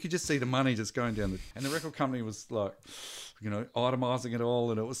 and you could just see the money just going down. And the record company was like, you know, itemizing it all.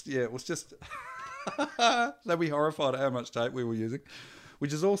 And it was just, they'd be horrified at how much tape we were using,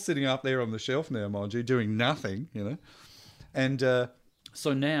 which is all sitting up there on the shelf now, mind you, doing nothing, you know. And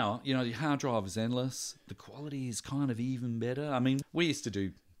so now, you know, the hard drive is endless. The quality is kind of even better. I mean, we used to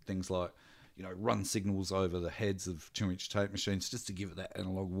do things like, you know, run signals over the heads of 2-inch tape machines just to give it that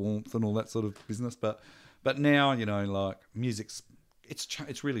analog warmth and all that sort of business. But now, you know, like music's,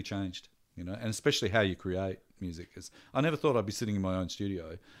 it's really changed, you know, and especially how you create music. Because I never thought I'd be sitting in my own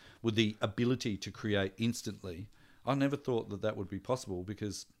studio with the ability to create instantly. I never thought that would be possible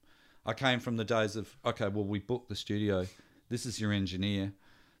because I came from the days of, okay, well, we booked the studio. This is your engineer.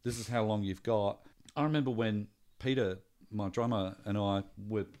 This is how long you've got. I remember when Peter, my drummer, and I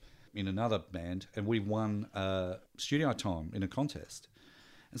were in another band and we won studio time in a contest.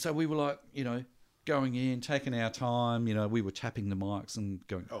 And so we were like, you know, going in, taking our time, you know, we were tapping the mics and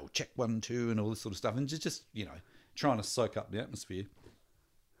going, oh, check 1, 2 and all this sort of stuff. And just you know, trying to soak up the atmosphere.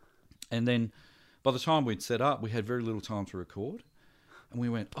 And then by the time we'd set up, we had very little time to record. And we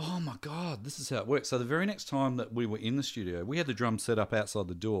went, oh my God, this is how it works. So the very next time that we were in the studio, we had the drum set up outside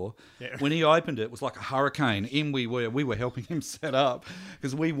the door. Yeah. When he opened it, it was like a hurricane. We were helping him set up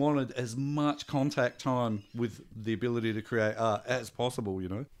because we wanted as much contact time with the ability to create art as possible, you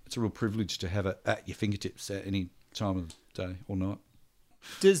know. It's a real privilege to have it at your fingertips at any time of the day or night.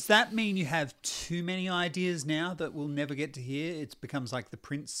 Does that mean you have too many ideas now that we'll never get to hear? It becomes like the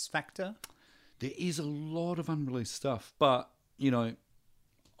Prince factor? There is a lot of unreleased stuff, but, you know,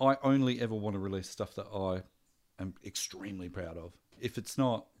 I only ever want to release stuff that I am extremely proud of. If it's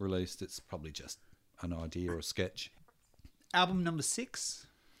not released, it's probably just an idea or a sketch. Album number 6?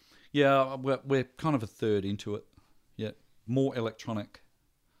 Yeah, we're kind of a third into it. Yeah, more electronic,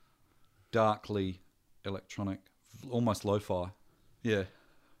 darkly electronic, almost lo-fi. Yeah.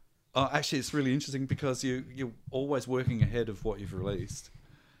 Actually, it's really interesting because you're always working ahead of what you've released.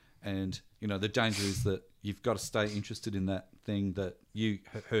 And, you know, the danger is that you've got to stay interested in that thing that you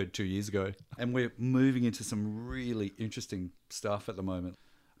heard 2 years ago. And we're moving into some really interesting stuff at the moment.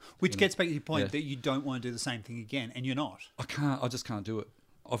 Which gets back to your point that you don't want to do the same thing again, and you're not. I just can't do it.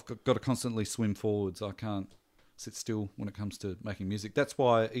 I've got to constantly swim forwards. I can't sit still when it comes to making music. That's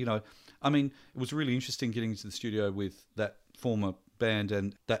why, you know, I mean, it was really interesting getting into the studio with that former band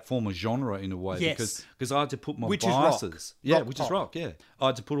and that former genre in a way, because I had to put my biases, is rock, I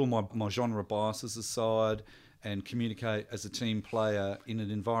had to put all my genre biases aside and communicate as a team player in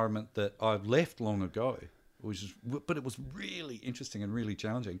an environment that I left long ago, but it was really interesting and really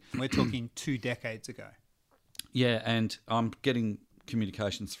challenging. We're talking 2 decades ago. Yeah, and I'm getting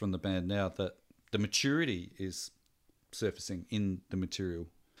communications from the band now that the maturity is surfacing in the material,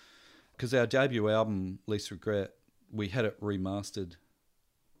 because our debut album, Least Regret, we had it remastered,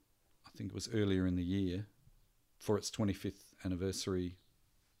 I think it was earlier in the year, for its 25th anniversary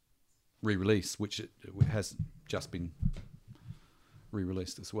re-release, which it has just been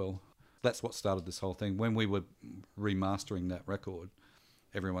re-released as well. That's what started this whole thing. When we were remastering that record,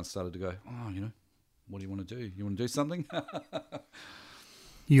 everyone started to go, oh, you know, what do you want to do? You want to do something?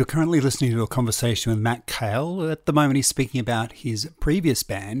 You're currently listening to a conversation with Matt Cale. At the moment, he's speaking about his previous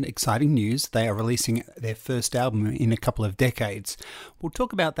band, Exciting News. They are releasing their first album in a couple of decades. We'll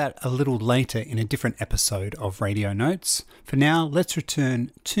talk about that a little later in a different episode of Radio Notes. For now, let's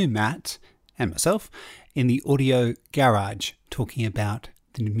return to Matt and myself in the audio garage, talking about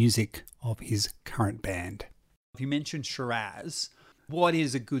the music of his current band. You mentioned Shiraz. What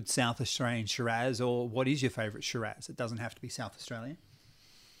is a good South Australian Shiraz, or what is your favourite Shiraz? It doesn't have to be South Australian.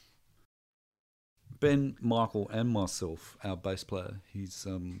 Ben, Michael, and myself, our bass player,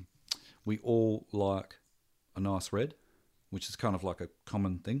 we all like a nice red, which is kind of like a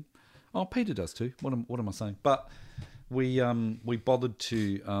common thing. Oh, Peter does too. What am I saying? But we bothered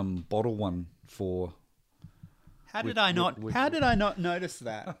to bottle one for. How did I not notice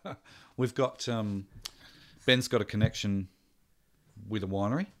that? We've got Ben's got a connection with a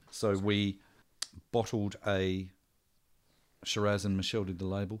winery, so we bottled a Shiraz, and Michelle did the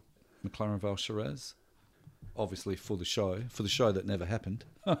label. McLaren Vale Shiraz, obviously for the show that never happened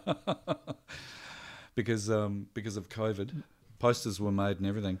because of COVID. Posters were made and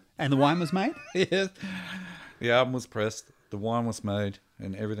everything. And the wine was made? Yeah. The album was pressed, the wine was made,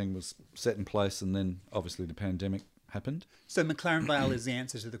 and everything was set in place, and then obviously the pandemic happened. So McLaren Vale is the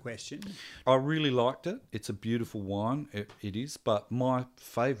answer to the question? I really liked it. It's a beautiful wine, it is, but my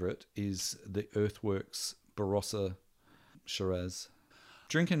favourite is the Earthworks Barossa Shiraz.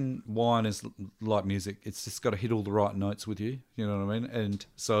 Drinking wine is like music. It's just got to hit all the right notes with you. You know what I mean? And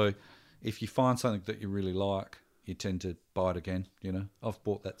so if you find something that you really like, you tend to buy it again. You know, I've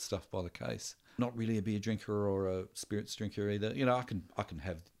bought that stuff by the case. Not really a beer drinker or a spirits drinker either. You know, I can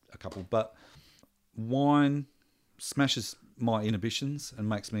have a couple, but wine smashes my inhibitions and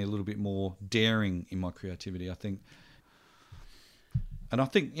makes me a little bit more daring in my creativity, I think. And I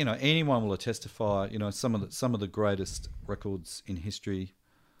think, you know, anyone will testify, you know, some of the greatest records in history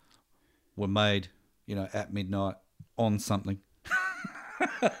were made, you know, at midnight on something.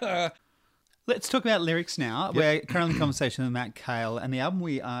 Let's talk about lyrics now. Yep. We're currently in conversation with Matt Cale, and the album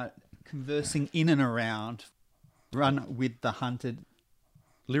we are conversing in and around, Run with the Hunted.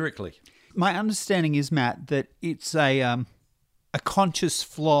 Lyrically. My understanding is, Matt, that it's a conscious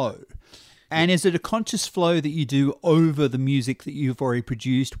flow. And is it a conscious flow that you do over the music that you've already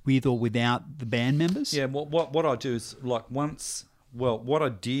produced with or without the band members? Yeah, what I do is, like, what I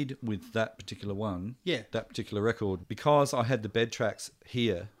did with that particular one, that particular record, because I had the bed tracks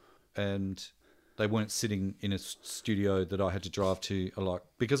here and they weren't sitting in a studio that I had to drive to,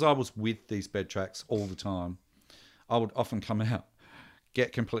 because I was with these bed tracks all the time, I would often come out,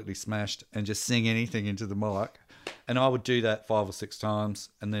 get completely smashed and just sing anything into the mic. And I would do that 5 or 6 times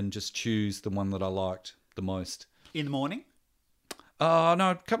and then just choose the one that I liked the most. In the morning? No,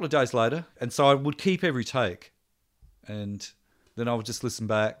 a couple of days later. And so I would keep every take. And then I would just listen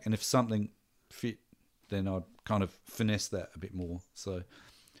back. And if something fit, then I'd kind of finesse that a bit more. So,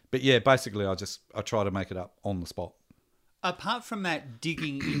 but yeah, basically I try to make it up on the spot. Apart from that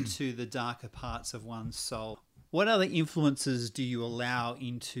digging into the darker parts of one's soul, what other influences do you allow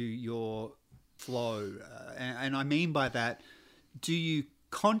into your flow? And I mean by that, do you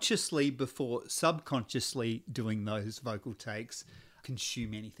consciously before subconsciously doing those vocal takes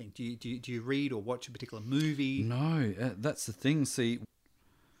consume anything? Do you read or watch a particular movie? No, that's the thing. See,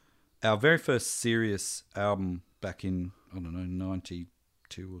 our very first serious album back in, I don't know,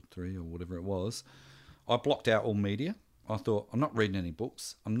 92 or 3 or whatever it was, I blocked out all media. I thought, I'm not reading any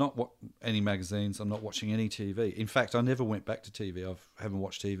books. I'm not any magazines. I'm not watching any TV. In fact, I never went back to TV. I haven't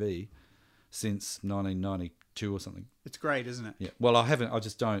watched TV since 1992 or something. It's great, isn't it? Yeah. Well, I haven't. I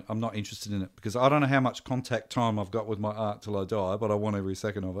just don't. I'm not interested in it because I don't know how much contact time I've got with my art till I die, but I want every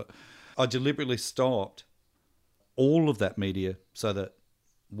second of it. I deliberately stopped all of that media so that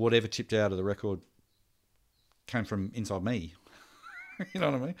whatever tipped out of the record came from inside me. You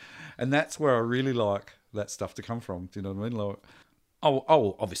know what I mean? And that's where I really like that stuff to come from. Do you know what I mean? Like,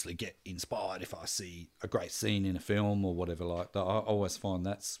 I'll obviously get inspired if I see a great scene in a film or whatever like that. I always find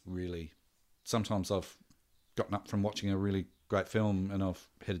that's really... Sometimes I've gotten up from watching a really great film and I've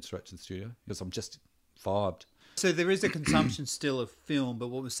headed straight to the studio because I'm just vibed. So there is a consumption still of film, but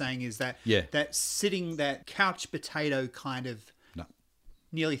what we're saying is that that sitting, that couch potato kind of... No.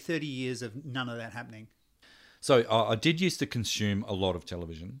 Nearly 30 years of none of that happening. So I did used to consume a lot of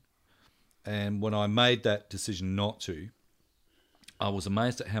television. And when I made that decision not to, I was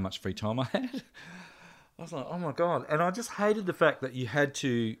amazed at how much free time I had. I was like, oh my God. And I just hated the fact that you had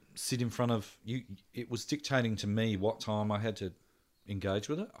to sit in front of you. It was dictating to me what time I had to engage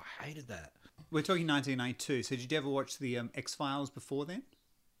with it. I hated that. We're talking 1992. So did you ever watch the X-Files before then?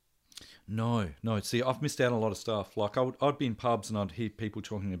 No. See, I've missed out on a lot of stuff. Like I'd be in pubs and I'd hear people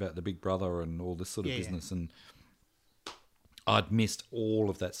talking about the Big Brother and all this sort of business. And I'd missed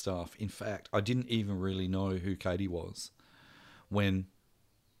all of that stuff. In fact, I didn't even really know who Katie was when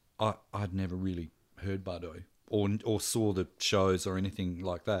I'd never really heard Bardo or saw the shows or anything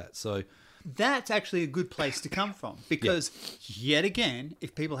like that. So that's actually a good place to come from because yet again,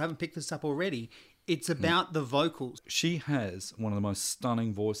 if people haven't picked this up already, it's about the vocals. She has one of the most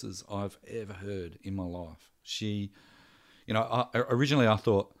stunning voices I've ever heard in my life. She, originally I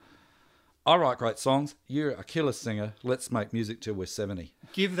thought, I write great songs. You're a killer singer. Let's make music till we're 70.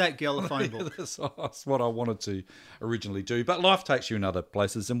 Give that girl a phone book. That's what I wanted to originally do. But life takes you in other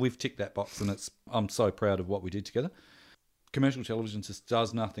places, and we've ticked that box, and I'm so proud of what we did together. Commercial television just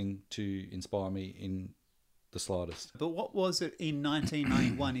does nothing to inspire me in the slightest. But what was it in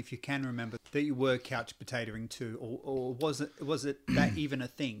 1991, if you can remember, that you were couch potatoing to, or was it that even a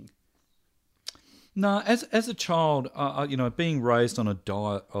thing? No, as a child, being raised on a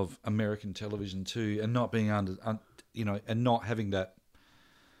diet of American television too, and not being and not having that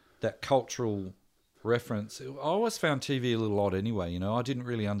cultural reference, I always found TV a little odd anyway. I didn't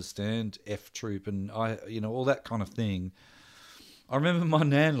really understand F Troop and all that kind of thing. I remember my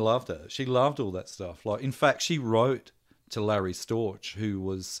nan loved it. She loved all that stuff. Like, in fact, she wrote to Larry Storch,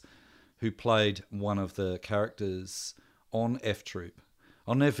 who played one of the characters on F Troop.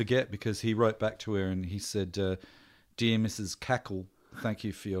 I'll never forget because he wrote back to her and he said, "Dear Mrs. Cackle, thank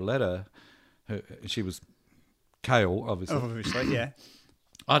you for your letter." She was Kale, obviously. Obviously, yeah.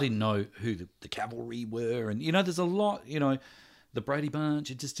 I didn't know who the Cavalry were. And, there's a lot, the Brady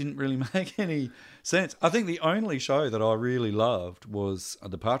Bunch, it just didn't really make any sense. I think the only show that I really loved was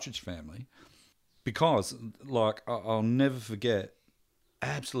The Partridge Family because, I'll never forget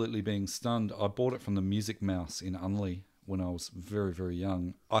absolutely being stunned. I bought it from the Music Mouse in Unley when I was very, very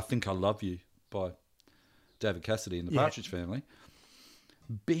young. I Think I Love You by David Cassidy and the Partridge Family.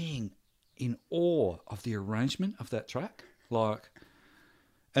 Being in awe of the arrangement of that track.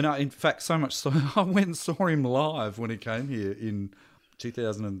 And in fact, so much so, I went and saw him live when he came here in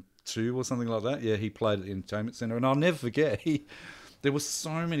 2002 or something like that. Yeah, he played at the Entertainment Centre. And I'll never forget, there were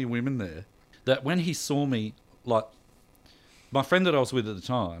so many women there that when he saw me, my friend that I was with at the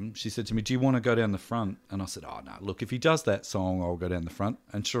time, she said to me, "Do you want to go down the front?" And I said, "Oh, no, look, if he does that song, I'll go down the front."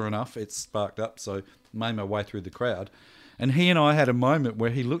 And sure enough, it sparked up, so made my way through the crowd. And he and I had a moment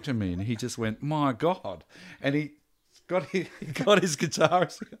where he looked at me and he just went, "My God." And he got his guitar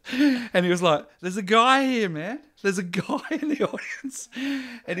and he was like, "There's a guy here, man. There's a guy in the audience."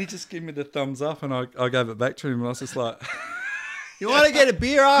 And he just gave me the thumbs up and I gave it back to him and I was just like... You want to get a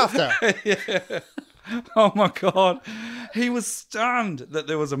beer after? Yeah. Oh my God. He was stunned that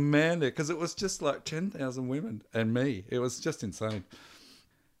there was a man there because it was just like 10,000 women and me. It was just insane.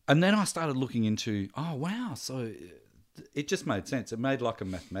 And then I started looking into, oh, wow. So it just made sense. It made like a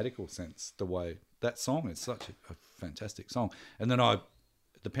mathematical sense the way that song is such a fantastic song. And then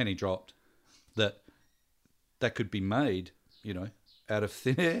the penny dropped that could be made, out of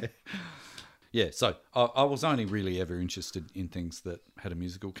thin air. Yeah, so I was only really ever interested in things that had a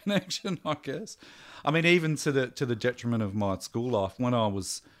musical connection, I guess. I mean, even to the detriment of my school life, when I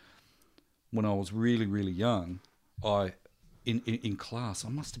was really, really young, in class, I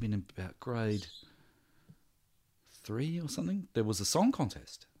must have been in about grade 3 or something. There was a song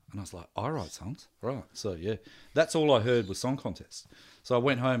contest, and I was like, I write songs, right? So yeah, that's all I heard was song contests. So I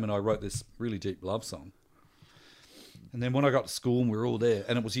went home and I wrote this really deep love song. And then when I got to school and we were all there,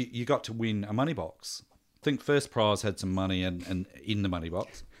 and it was you got to win a money box. I think first prize had some money and in the money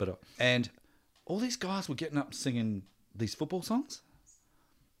box, and all these guys were getting up singing these football songs.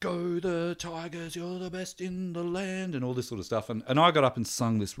 Go the Tigers, you're the best in the land, and all this sort of stuff. And I got up and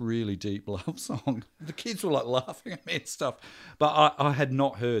sung this really deep love song. The kids were like laughing at me and stuff, but I had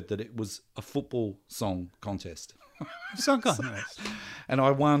not heard that it was a football song contest. Song contest. And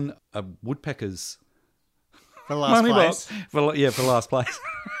I won a Woodpeckers. For last place. For last place.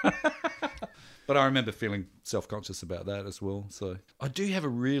 But I remember feeling self-conscious about that as well. So I do have a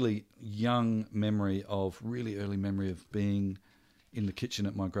really early memory of being in the kitchen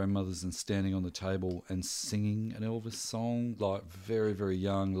at my grandmother's and standing on the table and singing an Elvis song, like very, very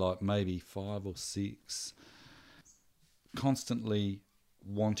young, like maybe 5 or 6. Constantly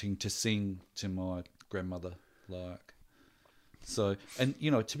wanting to sing to my grandmother, like... So, and,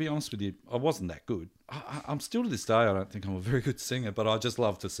 to be honest with you, I wasn't that good. I'm still to this day, I don't think I'm a very good singer, but I just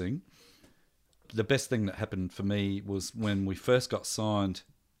love to sing. The best thing that happened for me was when we first got signed,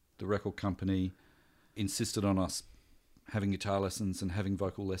 the record company insisted on us having guitar lessons and having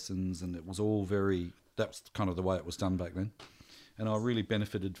vocal lessons, and it was all that's kind of the way it was done back then. And I really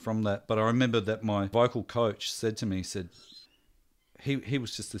benefited from that. But I remember that my vocal coach said to me, he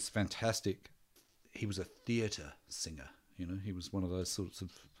was just this fantastic, he was a theatre singer. He was one of those sorts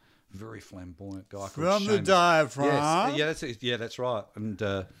of very flamboyant guy. From the diaphragm. Yes, that's right. And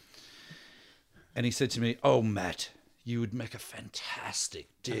he said to me, "Oh, Matt, you would make a fantastic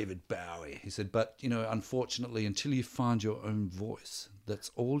David Bowie." He said, "But unfortunately, until you find your own voice,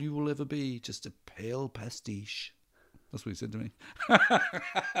 that's all you will ever be, just a pale pastiche." That's what he said to me,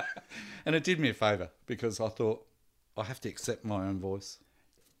 and it did me a favour because I thought I have to accept my own voice.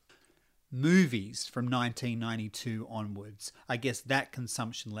 Movies from 1992 onwards, I guess that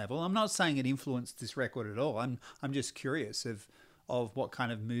consumption level. I'm not saying it influenced this record at all. I'm just curious of what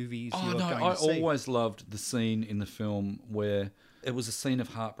kind of movies you're going to see. I always loved the scene in the film where it was a scene of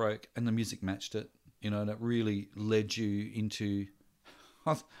heartbreak and the music matched it. And it really led you into,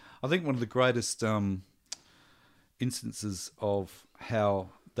 I think, one of the greatest instances of how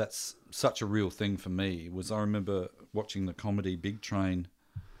that's such a real thing for me was I remember watching the comedy Big Train.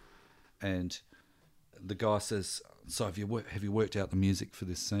 And the guy says, "So have you worked out the music for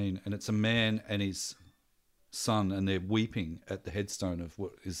this scene?" And it's a man and his son, and they're weeping at the headstone of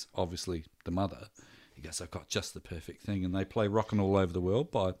what is obviously the mother. He goes, "I've got just the perfect thing." And they play "Rockin' All Over the World"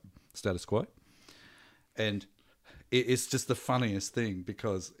 by Status Quo. And it's just the funniest thing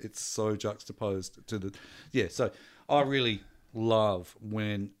because it's so juxtaposed to the... Yeah, so I really love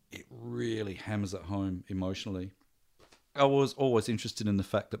when it really hammers it home emotionally. I was always interested in the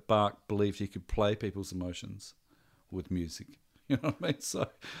fact that Bach believed he could play people's emotions with music. You know what I mean? So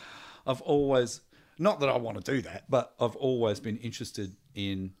I've always, not that I want to do that, but I've always been interested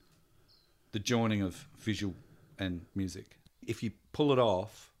in the joining of visual and music. If you pull it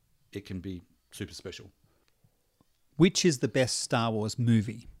off, it can be super special. Which is the best Star Wars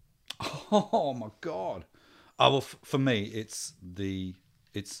movie? Oh my God. Oh, well, for me, it's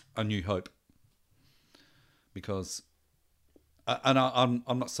A New Hope. Because... And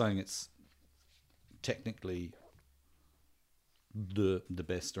I'm not saying it's technically the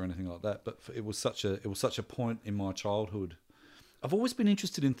best or anything like that, but it was such a point in my childhood. I've always been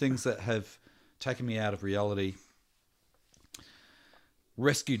interested in things that have taken me out of reality,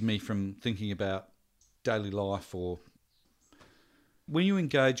 rescued me from thinking about daily life, or when you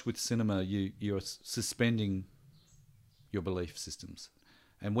engage with cinema, you're suspending your belief systems,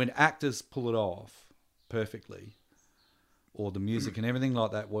 and when actors pull it off perfectly, or the music and everything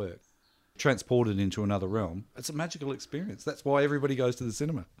like that work, transported into another realm, it's a magical experience. That's why everybody goes to the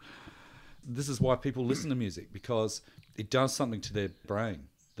cinema. This is why people listen to music, because it does something to their brain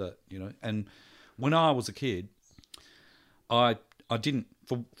that, and when I was a kid, I I didn't,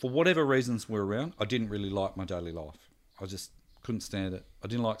 for whatever reasons were around, I didn't really like my daily life. I just couldn't stand it. I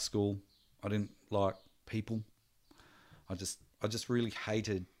didn't like school. I didn't like people. I just really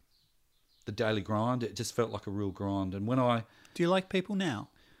hated the daily grind. It just felt like a real grind. And when I... Do you like people now?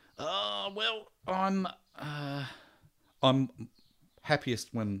 Well, I'm happiest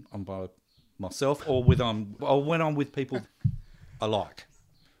when I'm by myself or when I'm with people I like.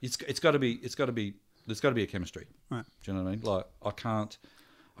 It's got to be there's got to be a chemistry. Right. Do you know what I mean? Like I can't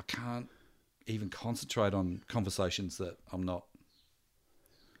even concentrate on conversations that I'm not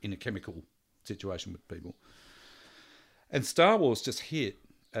in a chemical situation with people. And Star Wars just hit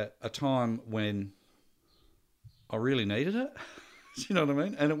at a time when I really needed it. Do you know what I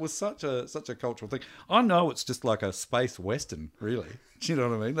mean? And it was such a cultural thing. I know it's just like a space western, really. Do you know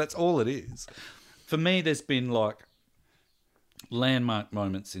what I mean? That's all it is. For me, there's been like landmark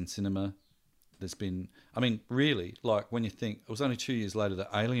moments in cinema. There's been, I mean, really, like when you think, it was only 2 years later that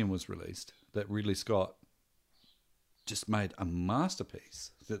Alien was released, that Ridley Scott just made a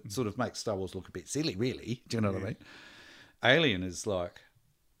masterpiece that sort of makes Star Wars look a bit silly, really. Do you know what I mean? Alien is like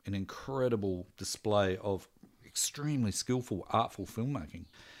an incredible display of extremely skillful, artful filmmaking,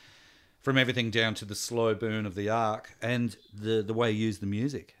 from everything down to the slow burn of the arc, and the way he used the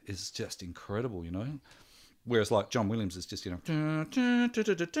music is just incredible, you know. Whereas like John Williams is just, you know, it's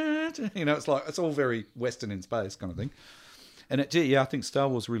like it's all very Western in space kind of thing. And I think Star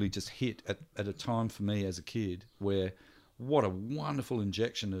Wars really just hit at a time for me as a kid where what a wonderful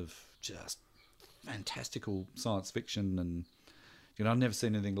injection of just fantastical science fiction, and you know, I've never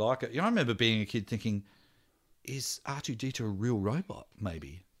seen anything like it. You know, I remember being a kid thinking, is R2-D2 a real robot,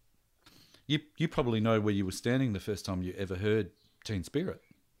 maybe? You probably know where you were standing the first time you ever heard Teen Spirit.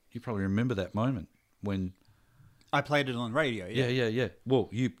 You probably remember that moment when... I played it on radio, yeah. Yeah. Well,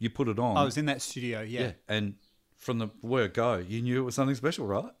 you put it on. I was in that studio, yeah. And from the word go, you knew it was something special,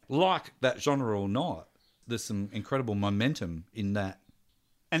 right? Like that genre or not, there's some incredible momentum in that.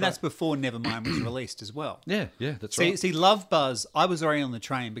 And that's before Nevermind was released as well. Yeah, that's right. See, Love Buzz, I was already on the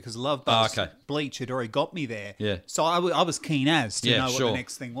train because Love Buzz, okay. Bleach had already got me there. Yeah. So I was keen to know what sure. the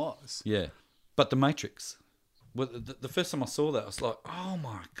next thing was. Yeah. But The Matrix, well, the first time I saw that, I was like, oh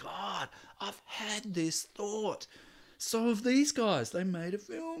my God, I've had this thought. So have these guys. They made a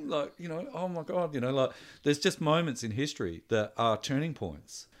film. Like, you know, oh my God, you know, like there's just moments in history that are turning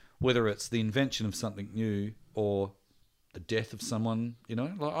points, whether it's the invention of something new or the death of someone, you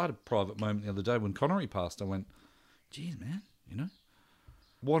know. Like I had a private moment the other day when Connery passed. I went, geez, man, you know,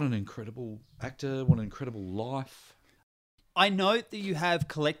 what an incredible actor, what an incredible life. I note that you have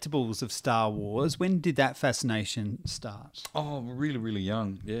collectibles of Star Wars. When did that fascination start? Oh, really, really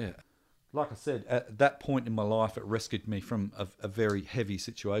young, yeah. Like I said, at that point in my life, it rescued me from a very heavy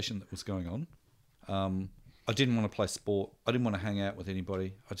situation that was going on. I didn't want to play sport. I didn't want to hang out with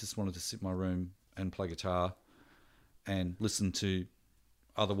anybody. I just wanted to sit in my room and play guitar and listen to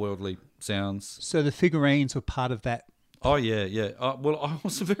otherworldly sounds. So the figurines were part of that? Oh, yeah. Well, I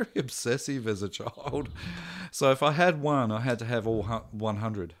was very obsessive as a child. So if I had one, I had to have all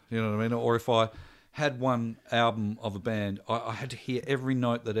 100, you know what I mean? Or if I had one album of a band, I had to hear every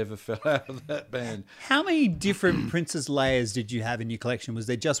note that ever fell out of that band. How many different Princess Leias did you have in your collection? Was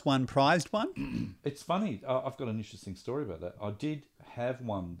there just one prized one? It's funny. I've got an interesting story about that. I did have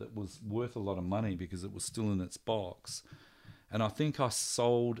one that was worth a lot of money because it was still in its box. And I think I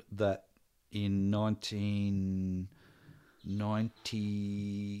sold that in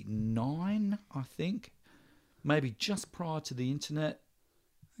 1999, I think. Maybe just prior to the internet.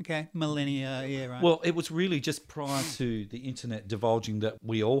 Okay, millennia, yeah, right. Well, it was really just prior to the internet divulging that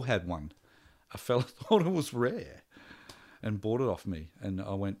we all had one. A fella thought it was rare and bought it off me. And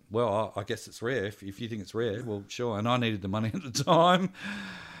I went, well, I guess it's rare. If you think it's rare, well, sure. And I needed the money at the time.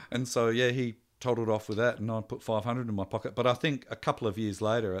 And so, yeah, he totaled off with that and I put 500 in my pocket. But I think a couple of years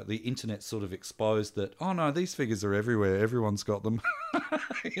later, the internet sort of exposed that, oh, no, these figures are everywhere. Everyone's got them.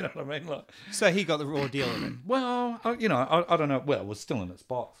 You know what I mean? Like, so he got the raw deal of it. Well, you know, I don't know. Well, it was still in its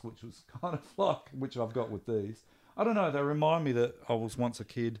box, which was kind of like, which I've got with these. I don't know. They remind me that I was once a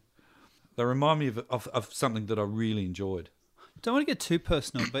kid. They remind me of something that I really enjoyed. Don't want to get too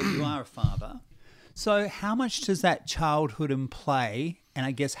personal, but you are a father. So how much does that childhood and play, and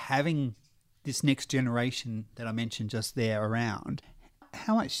I guess having this next generation that I mentioned just there around,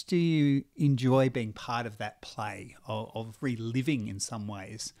 how much do you enjoy being part of that play, of reliving in some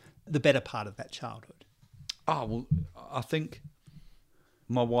ways the better part of that childhood? Oh, well, I think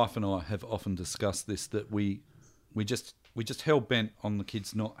my wife and I have often discussed this, that we just hell bent on the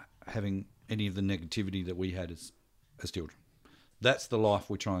kids not having any of the negativity that we had as children. That's the life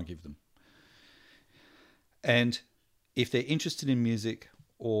we try and give them. And if they're interested in music,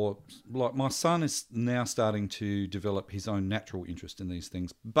 or like my son is now starting to develop his own natural interest in these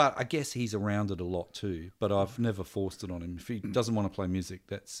things, but I guess he's around it a lot too, but I've never forced it on him. If he doesn't want to play music,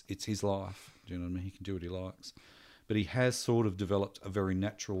 it's his life. Do you know what I mean? He can do what he likes. But he has sort of developed a very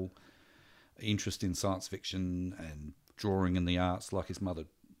natural interest in science fiction and drawing in the arts, like his mother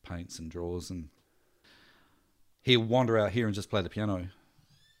paints and draws, and he'll wander out here and just play the piano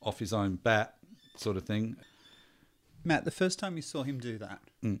off his own bat, sort of thing. Matt, the first time you saw him do that?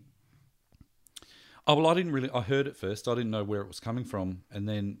 Oh, well, I heard it first. I didn't know where it was coming from. And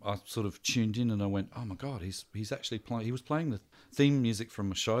then I sort of tuned in and I went, oh my God, he's actually playing. He was playing the theme music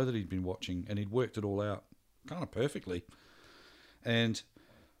from a show that he'd been watching, and he'd worked it all out kind of perfectly. And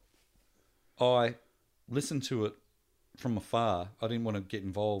I listened to it from afar. I didn't want to get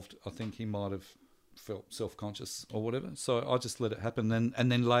involved. I think he might have felt self-conscious or whatever, so I just let it happen.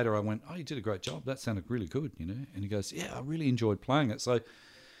 And then later I went, oh, you did a great job, that sounded really good, you know. And he goes, yeah, I really enjoyed playing it. So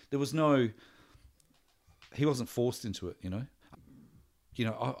there was he wasn't forced into it, you know.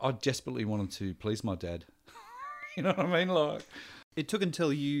 I desperately wanted to please my dad. You know what I mean? Like, it took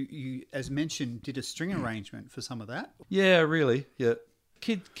until you, as mentioned, did a string arrangement for some of that. Yeah, really. Yeah,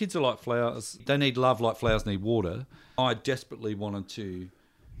 kids are like flowers. They need love like flowers need water. I desperately wanted to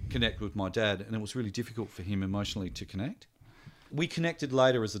connect with my dad, and it was really difficult for him emotionally to connect. We connected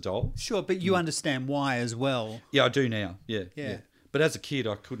later as adults. Sure, but you understand why as well. Yeah, I do now. Yeah. But as a kid,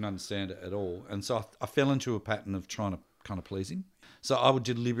 I couldn't understand it at all, and so I fell into a pattern of trying to kind of please him. So I would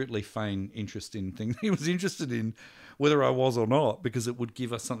deliberately feign interest in things he was interested in, whether I was or not, because it would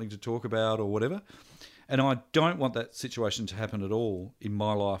give us something to talk about or whatever. And I don't want that situation to happen at all in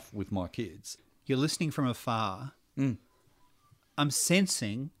my life with my kids. You're listening from afar. I'm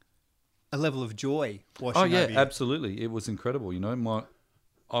sensing a level of joy washing over you. Oh, yeah, absolutely. It was incredible. You know,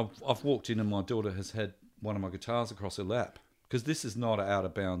 I've walked in and my daughter has had one of my guitars across her lap, because this is not an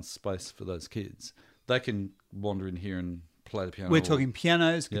out-of-bounds space for those kids. They can wander in here and play the piano. We're talking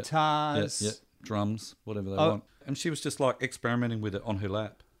pianos, guitars. Drums, whatever they want. And she was just like experimenting with it on her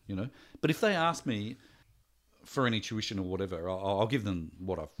lap, you know. But if they ask me for any tuition or whatever, I'll give them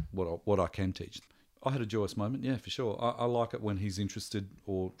what I can teach. I had a joyous moment, yeah, for sure. I like it when he's interested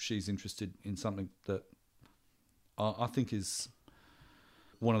or she's interested in something that I think is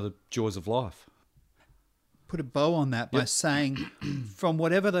one of the joys of life. Put a bow on that by saying, from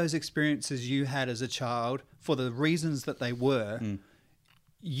whatever those experiences you had as a child, for the reasons that they were,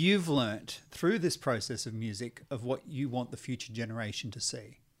 you've learnt through this process of music of what you want the future generation to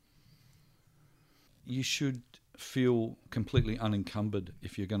see. You should feel completely unencumbered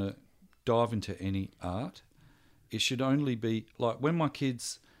if you're going to dive into any art. It should only be like when my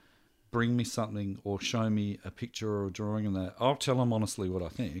kids bring me something or show me a picture or a drawing and that, I'll tell them honestly what I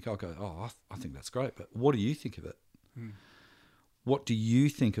think. I'll go, oh, I think that's great, but what do you think of it? What do you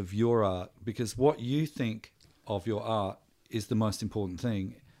think of your art? Because what you think of your art is the most important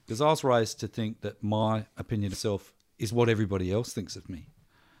thing. Because I was raised to think that my opinion of self is what everybody else thinks of me.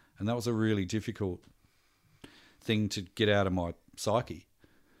 And that was a really difficult thing to get out of my psyche.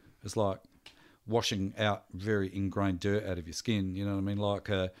 It's like washing out very ingrained dirt out of your skin, you know what I mean? Like,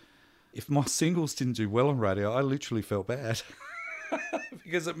 if my singles didn't do well on radio, I literally felt bad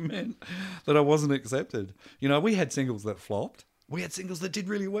because it meant that I wasn't accepted. You know, we had singles that flopped. We had singles that did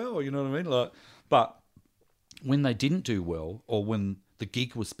really well, you know what I mean? Like, but when they didn't do well or when the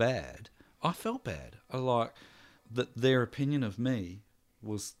gig was bad, I felt bad. I like that their opinion of me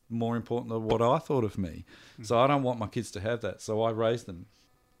was more important than what I thought of me. So I don't want my kids to have that. So I raised them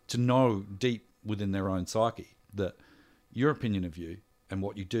to know deep within their own psyche that your opinion of you and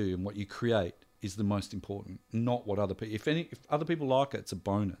what you do and what you create is the most important, not what other people... If other people like it, it's a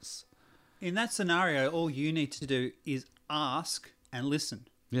bonus. In that scenario, all you need to do is ask and listen.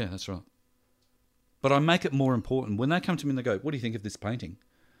 Yeah, that's right. But I make it more important. When they come to me and they go, what do you think of this painting?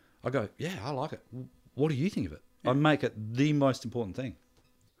 I go, yeah, I like it. What do you think of it? Yeah. I make it the most important thing.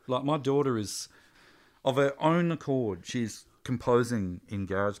 Like my daughter is, of her own accord, she's composing in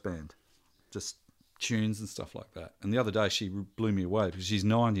GarageBand, just tunes and stuff like that. And the other day she blew me away because she's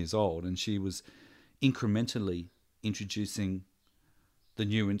 9 years old and she was incrementally introducing the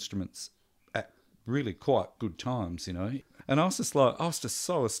new instruments at really quite good times, you know. And I was just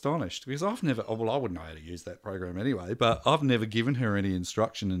so astonished because I wouldn't know how to use that program anyway, but I've never given her any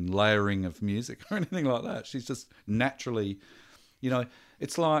instruction in layering of music or anything like that. She's just naturally, you know,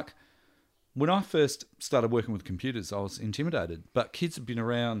 it's like when I first started working with computers, I was intimidated, but kids have been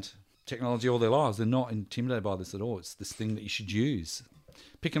around technology all their lives. They're not intimidated by this at all. It's this thing that you should use.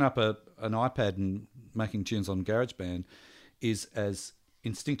 Picking up an iPad and making tunes on GarageBand is as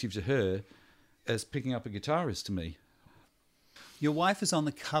instinctive to her as picking up a guitar is to me. Your wife is on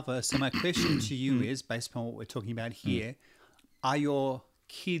the cover, so my question to you is, based upon what we're talking about here, are your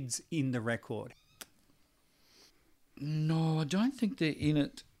kids in the record? No, I don't think they're in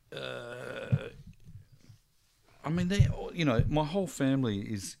it. I mean, they, you know, my whole family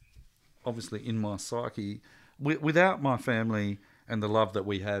is obviously in my psyche. Without my family and the love that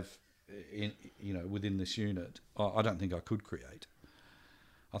we have, in, you know, within this unit, I don't think I could create.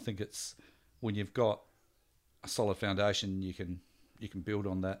 I think it's when you've got a solid foundation, you can build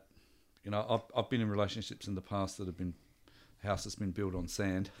on that. You know, I've been in relationships in the past that have been house that's been built on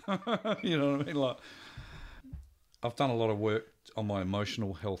sand. You know what I mean? Like, I've done a lot of work on my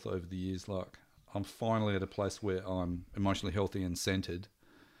emotional health over the years. Like, I'm finally at a place where I'm emotionally healthy and centered,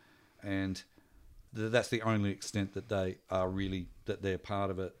 and that's the only extent that they are really, that they're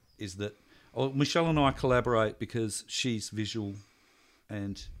part of it, is that Michelle and I collaborate because she's visual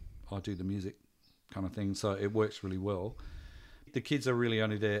and I do the music kind of thing, so it works really well. The kids are really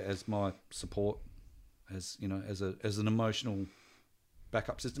only there as my support, as you know, as an emotional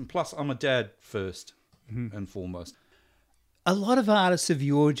backup system. Plus, I'm a dad first and foremost. A lot of artists of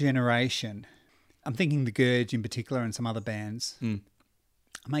your generation, I'm thinking The Gurge in particular and some other bands, are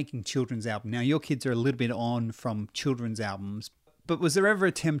making children's albums. Now, your kids are a little bit on from children's albums, but was there ever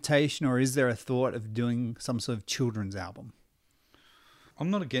a temptation or is there a thought of doing some sort of children's album? I'm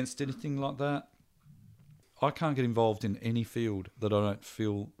not against anything like that. I can't get involved in any field that I don't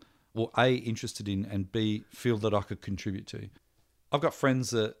feel, well, A, interested in, and B, feel that I could contribute to. I've got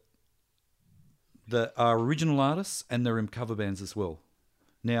friends that are original artists and they're in cover bands as well.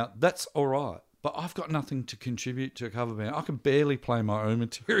 Now, that's all right, but I've got nothing to contribute to a cover band. I can barely play my own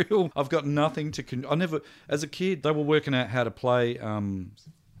material. I've got nothing to... I never... As a kid, they were working out how to play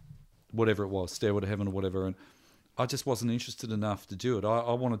whatever it was, Stairway to Heaven or whatever, and I just wasn't interested enough to do it.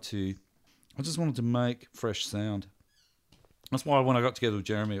 I just wanted to make fresh sound. That's why when I got together with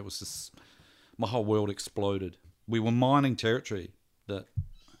Jeremy, it was just... My whole world exploded. We were mining territory that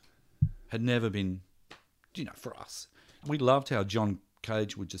had never been, you know, for us. We loved how John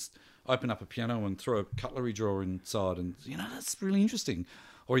Cage would just open up a piano and throw a cutlery drawer inside, and, you know, that's really interesting.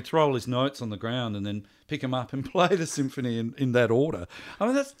 Or he'd throw all his notes on the ground and then pick them up and play the symphony in that order. I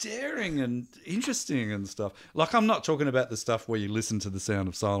mean, that's daring and interesting and stuff. Like, I'm not talking about the stuff where you listen to the sound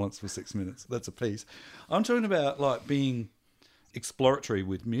of silence for 6 minutes. That's a piece. I'm talking about, like, being exploratory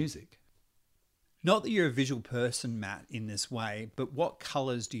with music. Not that you're a visual person, Matt, in this way, but what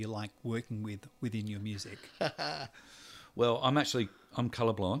colours do you like working with within your music? Well, I'm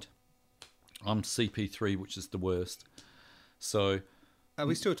colourblind. I'm CP3, which is the worst. So... Are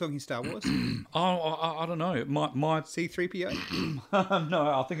we still talking Star Wars? I don't know. My C-3PO? No,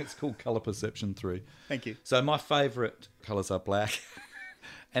 I think it's called Colour Perception 3. Thank you. So my favourite colours are black,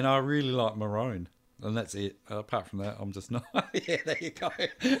 and I really like maroon. And that's it. Apart from that, I'm just not... Yeah, there you go.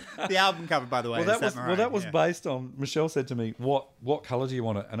 The album cover, by the way, that was based on... Michelle said to me, what colour do you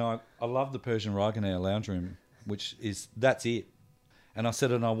want it? And I love the Persian rug in our lounge room, that's it. And I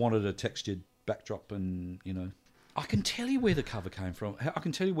said, and I wanted a textured backdrop and, you know... I can tell you where the cover came from. I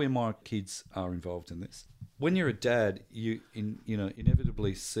can tell you where my kids are involved in this. When you're a dad, you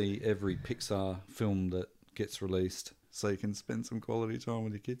inevitably see every Pixar film that gets released so you can spend some quality time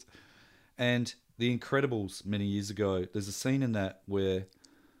with your kids. And The Incredibles many years ago, there's a scene in that where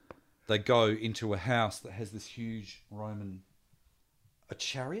they go into a house that has this huge a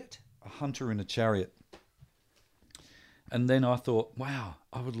chariot, a hunter in a chariot. And then I thought, wow,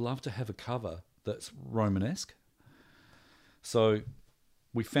 I would love to have a cover that's Romanesque. So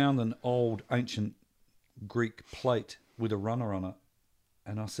we found an old ancient Greek plate with a runner on it.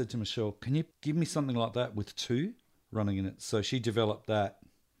 And I said to Michelle, can you give me something like that with 2 running in it? So she developed that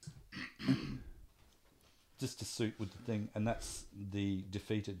just to suit with the thing. And that's the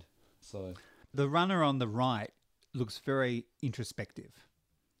Defeated. So the runner on the right looks very introspective.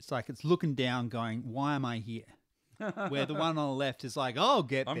 It's like it's looking down going, why am I here? Where the one on the left is like, oh,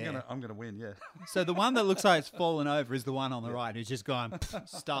 there. I'm gonna win, yeah. So the one that looks like it's fallen over is the one on the right who's just gone,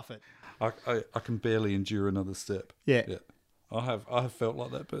 stuff it. I can barely endure another step. Yeah. I have felt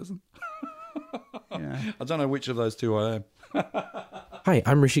like that person. Yeah. I don't know which of those two I am. Hi,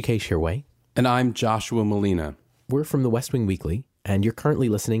 I'm Rishikesh Hirway. And I'm Joshua Molina. We're from the West Wing Weekly, and you're currently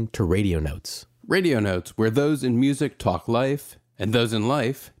listening to Radio Notes. Radio Notes, where those in music talk life, and those in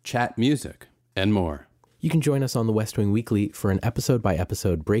life chat music, and more. You can join us on the West Wing Weekly for an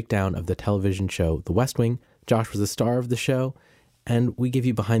episode-by-episode breakdown of the television show The West Wing. Josh was the star of the show, and we give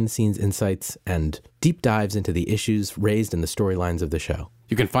you behind-the-scenes insights and deep dives into the issues raised in the storylines of the show.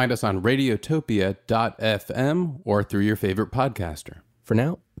 You can find us on radiotopia.fm or through your favorite podcaster. For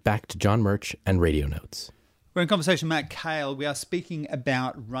now, back to John Murch and Radio Notes. We're in conversation with Matt Cale. We are speaking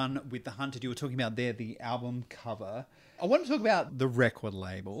about Run with the Hunted. You were talking about there the album cover. I want to talk about the record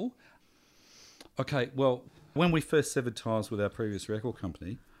label. Okay, well, when we first severed ties with our previous record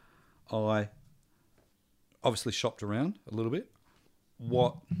company, I obviously shopped around a little bit.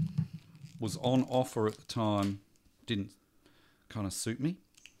 What was on offer at the time didn't kind of suit me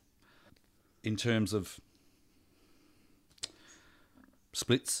in terms of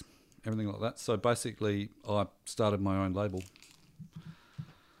splits, everything like that. So basically, I started my own label.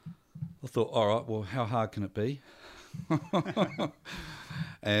 I thought, all right, well, how hard can it be?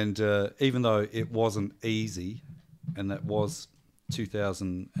 And even though it wasn't easy, and that was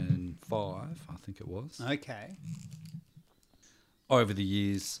 2005, I think it was. Okay. Over the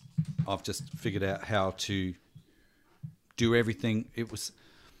years, I've just figured out how to do everything. It's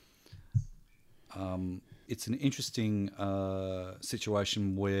an interesting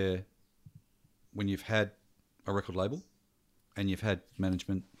situation where when you've had a record label and you've had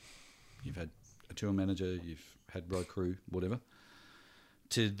management, you've had a tour manager, you've had road crew, whatever,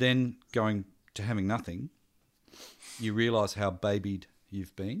 to then going to having nothing, you realise how babied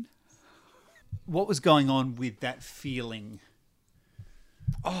you've been. What was going on with that feeling?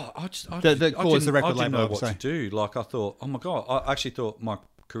 I That caused the record I didn't label, know what sorry. to do. Like, I thought, oh my God, I actually thought my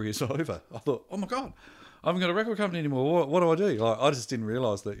career's over. I thought, oh my God, I haven't got a record company anymore. What do I do? Like, I just didn't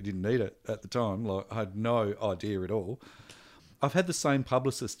realise that you didn't need it at the time. Like, I had no idea at all. I've had the same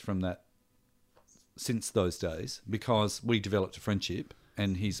publicist from that since those days because we developed a friendship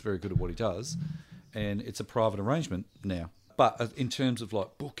and he's very good at what he does, and it's a private arrangement now. But in terms of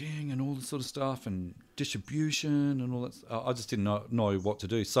like booking and all this sort of stuff and distribution and all that, I just didn't know what to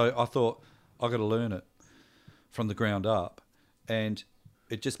do. So I thought, I got to learn it from the ground up, and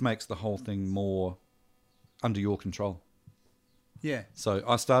it just makes the whole thing more under your control. Yeah. So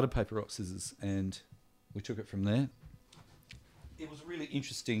I started Paper, Rock, Scissors, and we took it from there. It was a really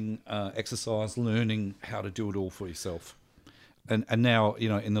interesting exercise, learning how to do it all for yourself. And now, you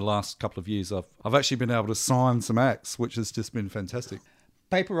know, in the last couple of years, I've actually been able to sign some acts, which has just been fantastic.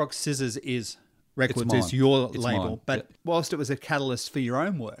 Paper, Rock, Scissors is Records, mine. is your It's label. mine, But yep. whilst it was a catalyst for your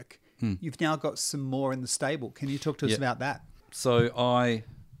own work, you've now got some more in the stable. Can you talk to us Yep. about that? So I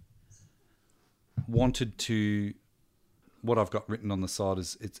wanted to, what I've got written on the side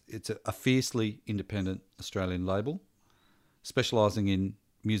is it's a fiercely independent Australian label, specialising in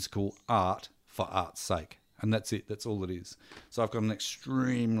musical art for art's sake. And that's it. That's all it is. So I've got an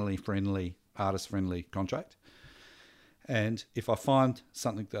extremely friendly, artist-friendly contract. And if I find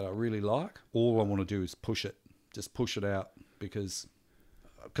something that I really like, all I want to do is push it. Just push it out because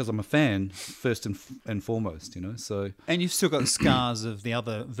I'm a fan first and foremost, you know. So And you've still got scars of the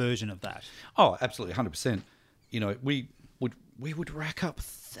other version of that. oh, absolutely, 100%. You know, we would rack up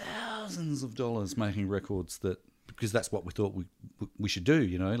thousands of dollars making records because that's what we thought we should do,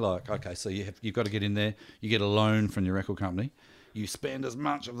 you know. Like, okay, so you've got to get in there, you get a loan from your record company, you spend as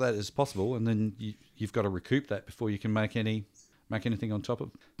much of that as possible, and then you've got to recoup that before you can make anything on top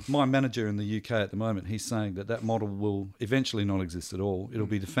of. My manager in the UK at the moment, he's saying that model will eventually not exist at all. It'll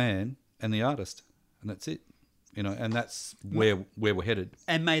be the fan and the artist, and that's it, you know. And that's where we're headed.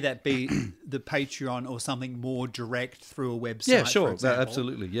 And may that be the Patreon or something more direct through a website? Yeah, for sure, example.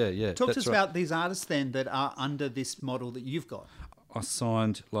 absolutely, yeah. Talk to that's us about these artists then that are under this model that you've got. I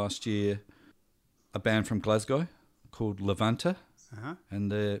signed last year a band from Glasgow called Evoletah,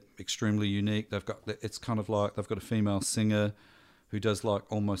 and they're extremely unique. They've got a female singer who does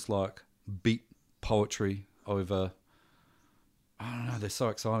almost like beat poetry over. I don't know. They're so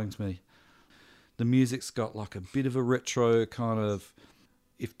exciting to me. The music's got like a bit of a retro kind of.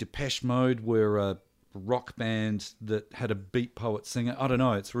 If Depeche Mode were a rock band that had a beat poet singer, I don't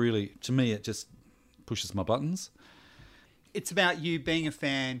know. It's really, to me, it just pushes my buttons. It's about you being a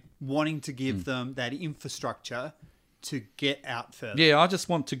fan, wanting to give them that infrastructure to get out further. Yeah, I just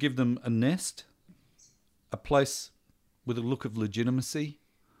want to give them a nest, a place with a look of legitimacy,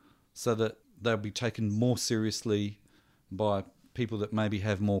 so that they'll be taken more seriously by people that maybe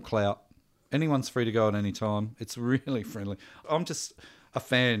have more clout. Anyone's free to go at any time. It's really friendly. I'm just a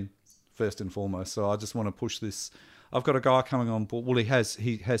fan first and foremost, so I just want to push this. I've got a guy coming on board. Well, he has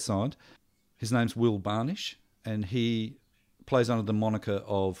signed. His name's Will Barnish, and he plays under the moniker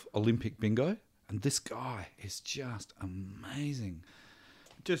of Olympic Bingo. And this guy is just amazing.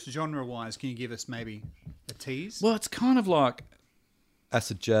 Just genre-wise, can you give us maybe a tease? Well, it's kind of like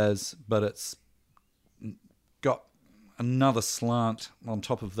acid jazz, but it's got another slant on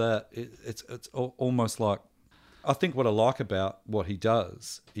top of that. It's almost like, I think what I like about what he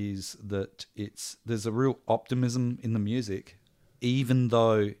does is that there's a real optimism in the music even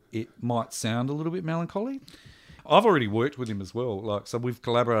though it might sound a little bit melancholy. I've already worked with him as well, like, so we've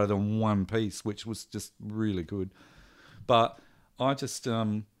collaborated on one piece, which was just really good. But I just,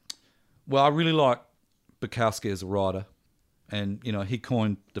 I really like Bukowski as a writer, and he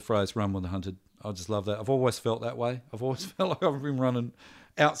coined the phrase "run with the hunted." I just love that. I've always felt that way. I've always felt like I've been running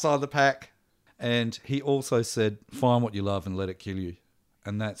outside the pack. And he also said, "Find what you love and let it kill you."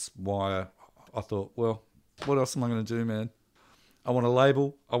 And that's why I thought, well, what else am I going to do, man? I want a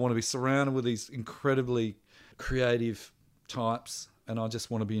label. I want to be surrounded with these incredibly creative types, and I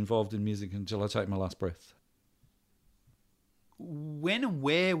just want to be involved in music until I take my last breath. When and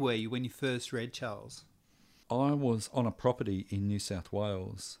where were you when you first read Charles? I was on a property in New South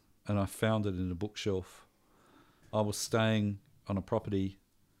Wales, and I found it in a bookshelf. I was staying on a property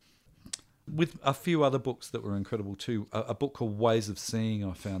with a few other books that were incredible too. A book called Ways of Seeing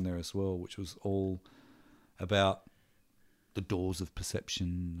I found there as well, which was all about the doors of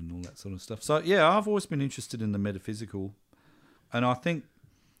perception and all that sort of stuff. So, yeah, I've always been interested in the metaphysical. And I think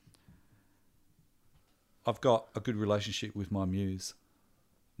I've got a good relationship with my muse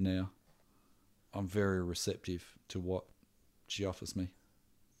now. I'm very receptive to what she offers me.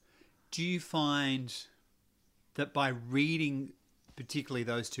 Do you find that by reading particularly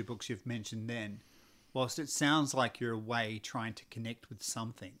those two books you've mentioned then, whilst it sounds like you're away trying to connect with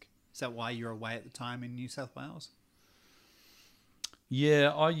something, is that why you're away at the time in New South Wales?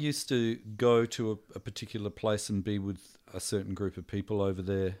 Yeah, I used to go to a particular place and be with a certain group of people over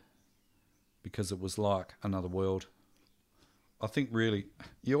there because it was like another world. I think really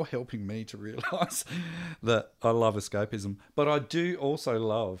you're helping me to realise that I love escapism. But I do also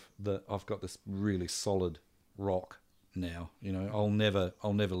love that I've got this really solid rock now. I'll never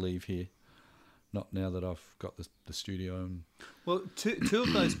leave here. Not now that I've got the studio. And Well, two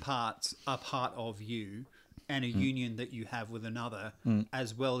of those parts are part of you and a union that you have with another,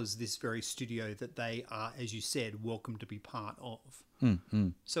 as well as this very studio that they are, as you said, welcome to be part of.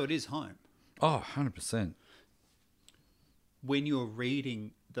 So it is home. Oh, 100%. When you're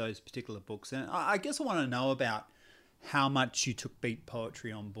reading those particular books, and I guess I want to know about how much you took beat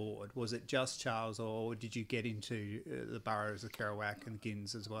poetry on board. Was it just Charles, or did you get into the Burroughs, the Kerouac and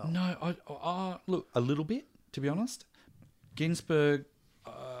Gins as well? No, I look, a little bit, to be honest. Ginsberg,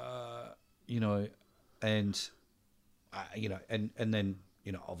 and then,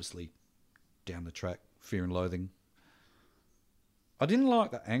 obviously down the track, Fear and Loathing. I didn't like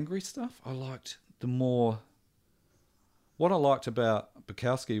the angry stuff. I liked the more... What I liked about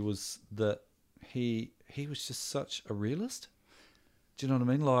Bukowski was that he was just such a realist. Do you know what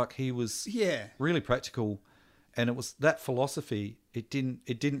I mean? Like, he was really practical, and it was that philosophy. It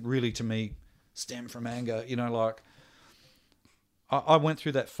didn't really, to me, stem from anger. Like, I went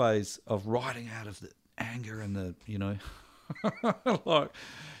through that phase of writing out of the anger and the, like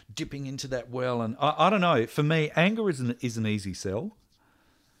dipping into that well. And I don't know. For me, anger is an easy sell.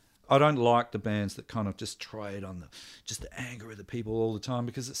 I don't like the bands that kind of just trade on the anger of the people all the time,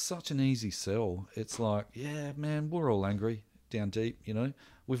 because it's such an easy sell. It's like, yeah, man, we're all angry down deep.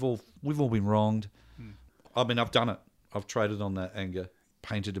 We've all been wronged. I mean, I've done it. I've traded on that anger,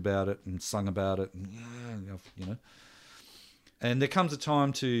 painted about it, and sung about it, and And there comes a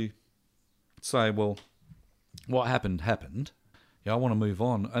time to say, well, what happened. Yeah, I want to move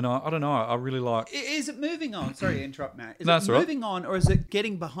on. And I don't know, I really like... Is it moving on? Sorry to interrupt, Matt. Is No, it it's all right. moving on, or is it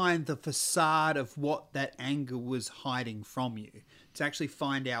getting behind the facade of what that anger was hiding from you to actually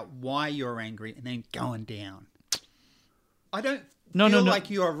find out why you're angry and then going down? I don't feel like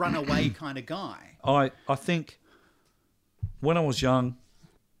you're a runaway kind of guy. I think when I was young,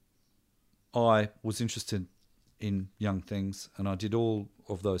 I was interested in young things, and I did all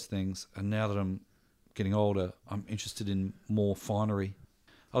of those things. And now that I'm getting older, I'm interested in more finery.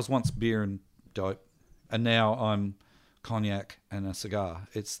 I was once beer and dope, and now I'm cognac and a cigar.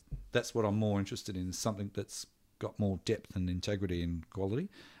 That's what I'm more interested in, is something that's got more depth and integrity and quality,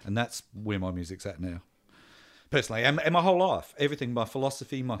 and that's where my music's at now. Personally, and my whole life, everything, my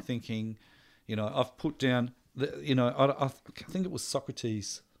philosophy, my thinking, I've put down, I think it was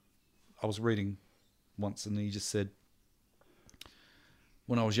Socrates I was reading once, and he just said,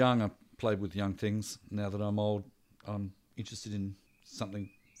 when I was young, I played with young things. Now that I'm old, I'm interested in something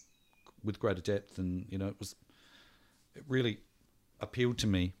with greater depth. And, it really appealed to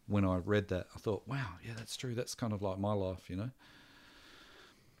me when I read that. I thought, wow, yeah, that's true. That's kind of like my life,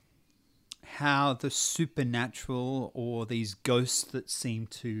 How the supernatural, or these ghosts that seem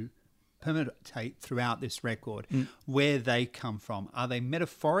to permeate throughout this record, where they come from. Are they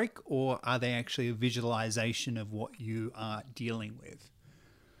metaphoric, or are they actually a visualization of what you are dealing with?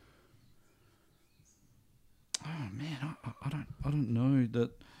 Oh man, I don't know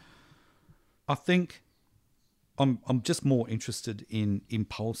that. I think I'm just more interested in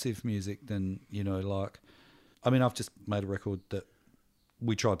impulsive music than, like, I mean, I've just made a record that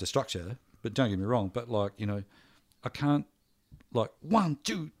we tried to structure, but don't get me wrong, but like, I can't, like, 1,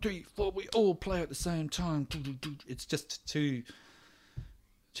 2, 3, 4, we all play at the same time. It's just too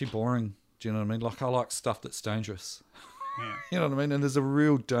boring. Do you know what I mean? Like, I like stuff that's dangerous. Yeah. You know what I mean? And there's a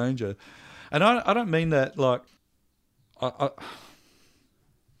real danger. And I don't mean that, like, I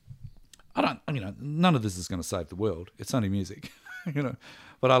don't, none of this is going to save the world. It's only music,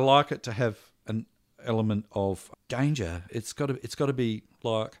 But I like it to have an element of danger. It's got to be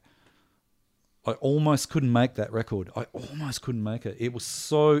like, I almost couldn't make that record. I almost couldn't make it. It was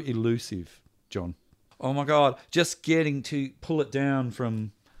so elusive, John. Oh my God, just getting to pull it down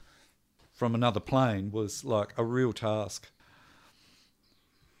from another plane was like a real task.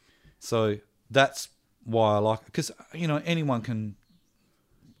 So that's why I like it. Because,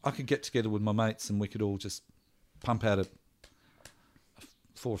 I could get together with my mates and we could all just pump out a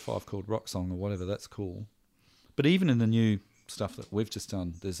 4 or 5 chord rock song or whatever. That's cool. But even in the new stuff that we've just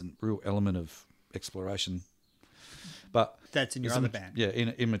done, there's a real element of exploration. But that's in your other band.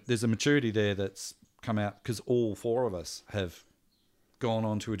 Yeah, there's a maturity there that's come out because all 4 of us have gone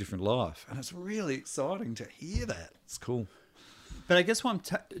on to a different life. And it's really exciting to hear that. It's cool. But I guess what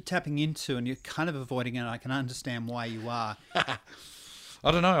I'm tapping into, and you're kind of avoiding it, I can understand why you are. I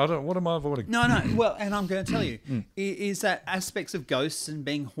don't know. What am I avoiding? No. Well, and I'm going to tell you, is that aspects of ghosts and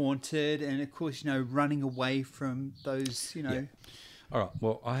being haunted, and of course, running away from those, Yeah. All right.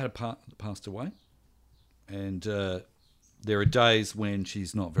 Well, I had a partner that passed away, and there are days when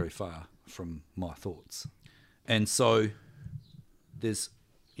she's not very far from my thoughts, and so there's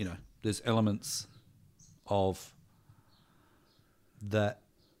elements of that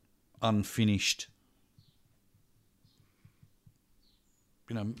unfinished.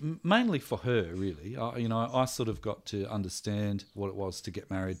 Mainly for her, really. I sort of got to understand what it was to get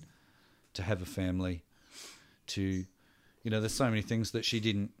married, to have a family, to, there's so many things that she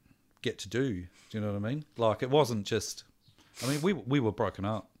didn't get to do. Do you know what I mean? Like, it wasn't just, we were broken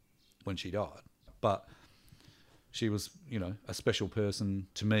up when she died, but she was, a special person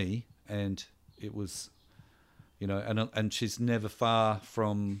to me, and it was, and she's never far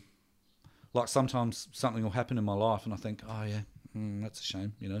from, like, sometimes something will happen in my life and I think, oh yeah, that's a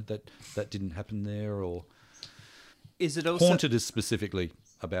shame, that didn't happen there. Or is it also haunted is specifically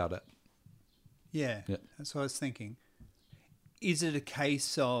about it? Yeah, that's what I was thinking. Is it a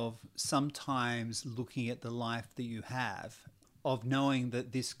case of sometimes looking at the life that you have, of knowing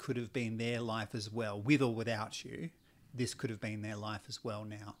that this could have been their life as well, with or without you? This could have been their life as well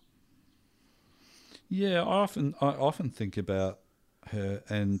now. Yeah, I often think about her,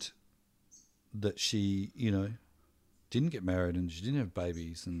 and that she, didn't get married and she didn't have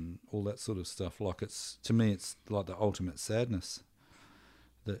babies and all that sort of stuff. Like, to me, it's like the ultimate sadness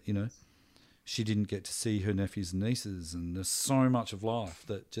that, she didn't get to see her nephews and nieces, and there's so much of life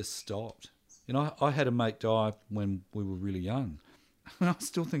that just stopped. I had a mate die when we were really young, and I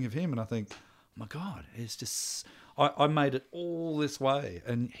still think of him and I think, oh my God, it's just, I made it all this way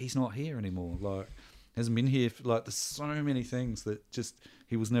and he's not here anymore. Like, hasn't been here. Like, there's so many things that just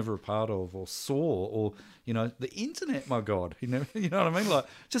he was never a part of or saw, or the internet. My God, he never. You know what I mean? Like,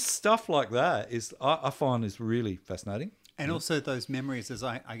 just stuff like that is I find is really fascinating. And also those memories, as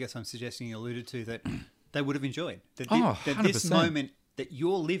I guess I'm suggesting you alluded to, that they would have enjoyed. That, that this 100%. moment that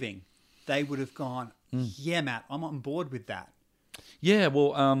you're living, they would have gone, yeah, Matt, I'm on board with that. Yeah,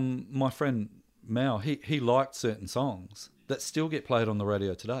 well, my friend Mao, he liked certain songs that still get played on the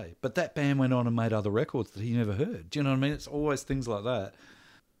radio today. But that band went on and made other records that he never heard. Do you know what I mean? It's always things like that.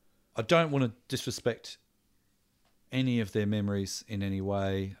 I don't want to disrespect any of their memories in any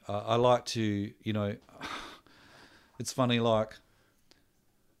way. I like to, it's funny, like,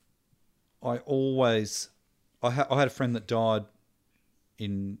 I had a friend that died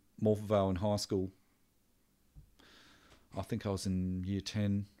in Morphevale in high school. I think I was in year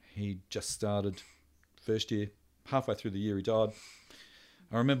 10. He just started first year. Halfway through the year, he died.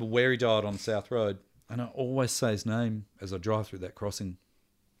 I remember where he died on South Road, and I always say his name as I drive through that crossing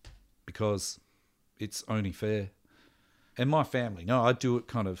because it's only fair. And my family, no, I do it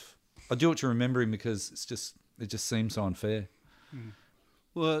to remember him because it just seems so unfair.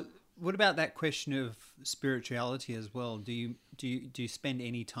 Well, what about that question of spirituality as well? Do you spend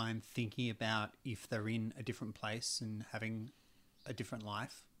any time thinking about if they're in a different place and having a different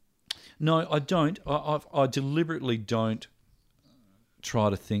life? No, I don't. I deliberately don't try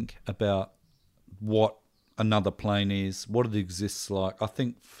to think about what another plane is, what it exists like. I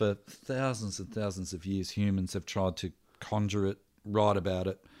think for thousands and thousands of years, humans have tried to conjure it, write about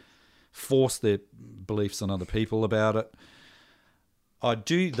it, force their beliefs on other people about it. I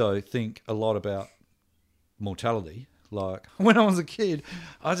do, though, think a lot about mortality. Like, when I was a kid,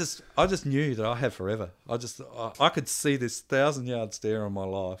 I just knew that I had forever. I could see this 1,000-yard stare on my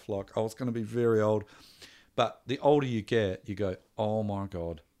life. Like, I was going to be very old. But the older you get, you go, oh, my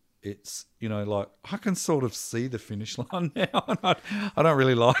God. It's, like, I can sort of see the finish line now, and I don't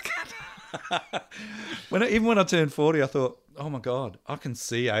really like it. Even when I turned 40, I thought, oh, my God, I can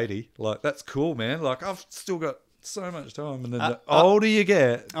see 80. Like, that's cool, man. Like, I've still got so much time. And then the older you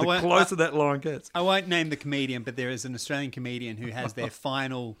get, the closer that line gets. I won't name the comedian, but there is an Australian comedian who has their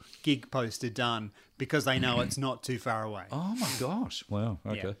final gig poster done because they know it's not too far away. Oh, my gosh. Wow.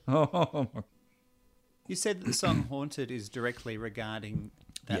 Okay. Yeah. You said that the song Haunted is directly regarding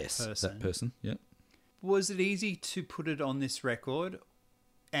that person. Yes, that person, yeah. Was it easy to put it on this record?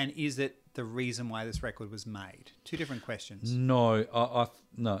 And is it the reason why this record was made? Two different questions. No,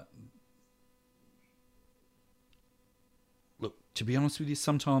 no. Look, to be honest with you,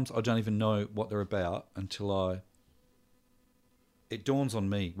 sometimes I don't even know what they're about until it dawns on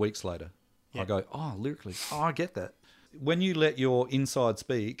me weeks later. Yeah. I go, oh, lyrically, I get that. When you let your inside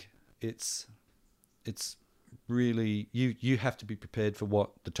speak, it's really, you have to be prepared for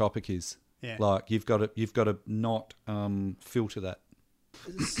what the topic is. Yeah. Like, you've got to not filter that.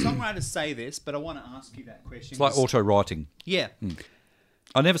 Songwriters say this, but I want to ask you that question. It's like auto-writing. Yeah.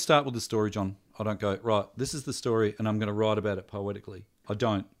 I never start with the story, John. I don't go, right, this is the story and I'm going to write about it poetically. I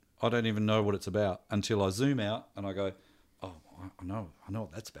don't even know what it's about until I zoom out and I go, oh, I know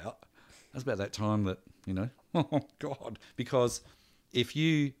what that's about. That's about that time that, oh, God. Because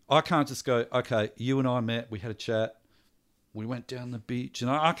I can't just go, okay, you and I met, we had a chat, we went down the beach,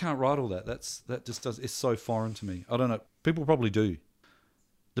 and I can't write all that. It's so foreign to me. I don't know. People probably do.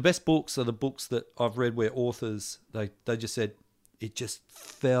 The best books are the books that I've read where authors, they just said, it just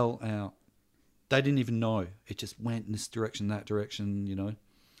fell out. They didn't even know. It just went in this direction, that direction,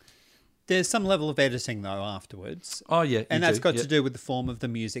 There's some level of editing, though, afterwards. Oh, yeah. And that's got to do with the form of the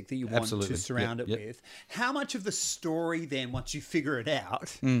music that you want Absolutely. to surround it with. How much of the story, then, once you figure it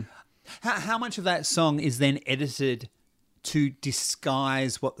out, how much of that song is then edited to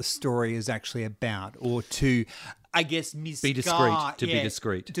disguise what the story is actually about, or to, I guess, be discreet, be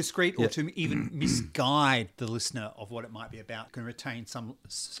discreet. Discreet, or to even misguide the listener of what it might be about, can retain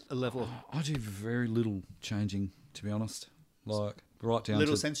a level of... I do very little changing, to be honest. Like, right down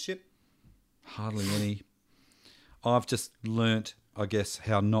little to... censorship? Hardly any. I've just learnt, I guess,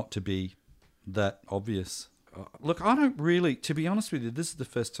 how not to be that obvious. Look, I don't really, to be honest with you, this is the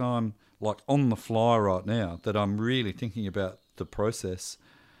first time, like, on the fly right now, that I'm really thinking about the process.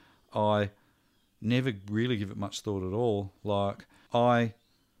 I never really give it much thought at all. Like, I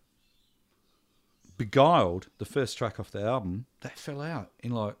Beguiled, the first track off the album, that fell out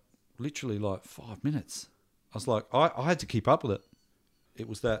in literally 5 minutes. I was like, I had to keep up with it. It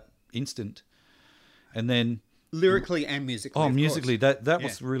was that instant. And then... Lyrically and musically. Oh, musically, that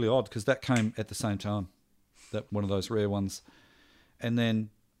was really odd because that came at the same time. That one of those rare ones. And then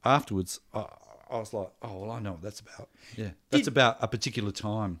afterwards, I was like, oh, well, I know what that's about. Yeah, that's about a particular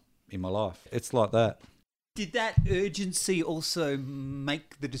time in my life. It's like that. Did that urgency also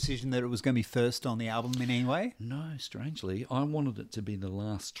make the decision that it was going to be first on the album in any way? No, strangely. I wanted it to be the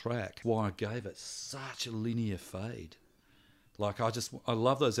last track. Why I gave it such a linear fade. Like, I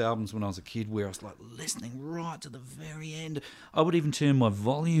love those albums when I was a kid where I was like listening right to the very end. I would even turn my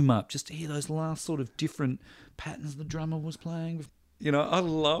volume up just to hear those last sort of different patterns the drummer was playing. I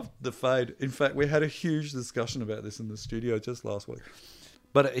loved the fade. In fact, we had a huge discussion about this in the studio just last week.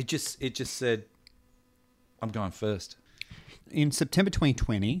 But it just said, I'm going first. In September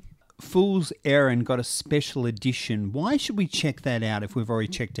 2020, Fool's Errand got a special edition. Why should we check that out if we've already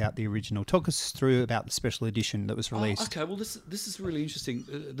checked out the original? Talk us through about the special edition that was released. Okay, well, this is really interesting.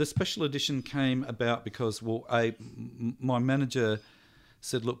 The special edition came about because, my manager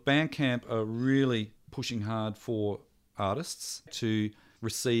said, look, Bandcamp are really pushing hard for artists to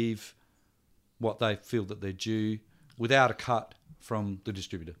receive what they feel that they're due without a cut from the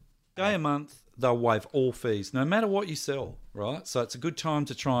distributor. Day a month, they'll waive all fees, no matter what you sell, right? So it's a good time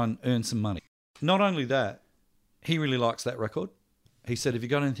to try and earn some money. Not only that, he really likes that record. He said, have you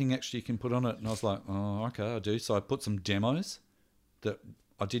got anything extra you can put on it? And I was like, oh, okay, I do. So I put some demos that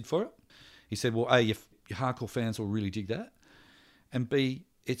I did for it. He said, well, A, your hardcore fans will really dig that. And B,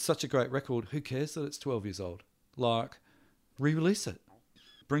 it's such a great record, who cares that it's 12 years old? Like, re-release it.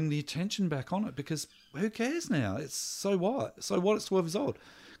 Bring the attention back on it because who cares now? It's so what? So what? It's 12 years old.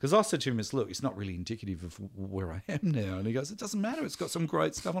 Because I said to him, look, it's not really indicative of where I am now. And he goes, it doesn't matter. It's got some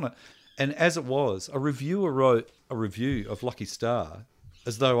great stuff on it. And as it was, a reviewer wrote a review of Lucky Star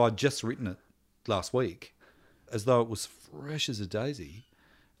as though I'd just written it last week, as though it was fresh as a daisy.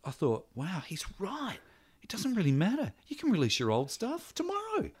 I thought, wow, he's right. It doesn't really matter. You can release your old stuff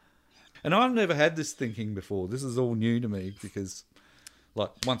tomorrow. And I've never had this thinking before. This is all new to me because,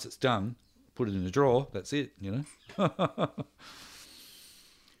 like, once it's done, put it in a drawer, that's it, you know.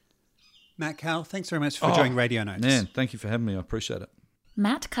 Matt Cowell, thanks very much for joining Radio Notes. Man, thank you for having me. I appreciate it.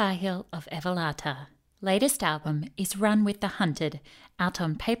 Matt Cahill of Evoletah. Latest album is Run with the Hunted, out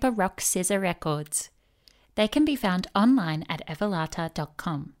on Paper Rock Scissor Records. They can be found online at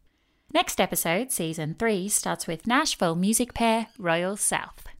evoletah.com. Next episode, Season 3, starts with Nashville music pair Royal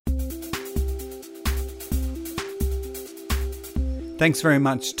South. Thanks very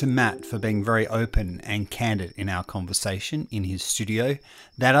much to Matt for being very open and candid in our conversation in his studio.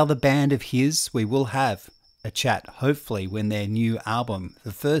 That other band of his, we will have a chat hopefully when their new album,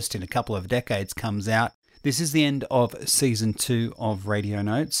 the first in a couple of decades, comes out. This is the end of Season 2 of Radio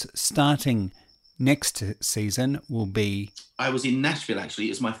Notes. Starting next season will be... I was in Nashville, actually. It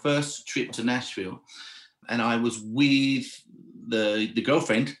was my first trip to Nashville. And I was with the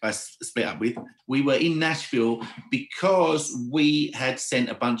girlfriend I split up with. We were in Nashville because we had sent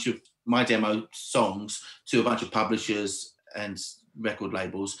a bunch of my demo songs to a bunch of publishers and record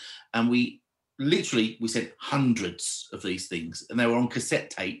labels. And we sent hundreds of these things. And they were on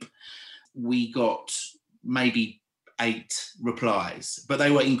cassette tape. We got maybe 8 replies, but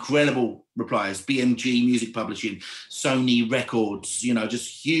they were incredible replies. BMG Music Publishing, Sony Records, you know,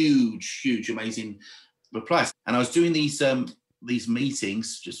 just huge, amazing replies. And I was doing these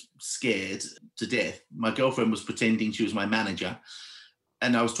meetings, just scared to death. My girlfriend was pretending she was my manager,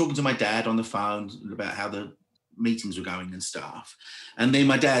 and I was talking to my dad on the phone about how the meetings were going and stuff. And then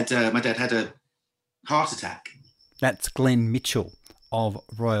my dad had a heart attack. That's Glenn Mitchell of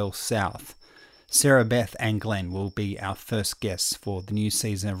Royal South. Sarah Beth and Glenn will be our first guests for the new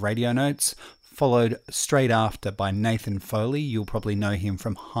season of Radio Notes, followed straight after by Nathan Foley. You'll probably know him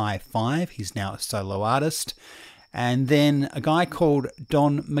from High Five. He's now a solo artist. And then a guy called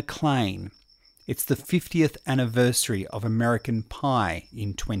Don McLean. It's the 50th anniversary of American Pie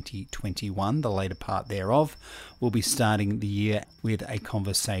in 2021, the later part thereof. We'll be starting the year with a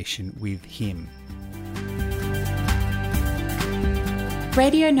conversation with him.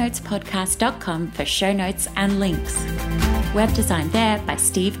 RadioNotesPodcast.com for show notes and links. Web design there by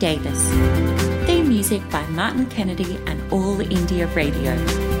Steve Davis. Theme music by Martin Kennedy and All India Radio.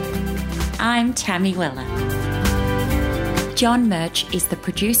 I'm Tammy Weller. John Murch is the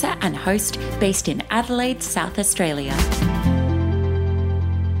producer and host based in Adelaide, South Australia.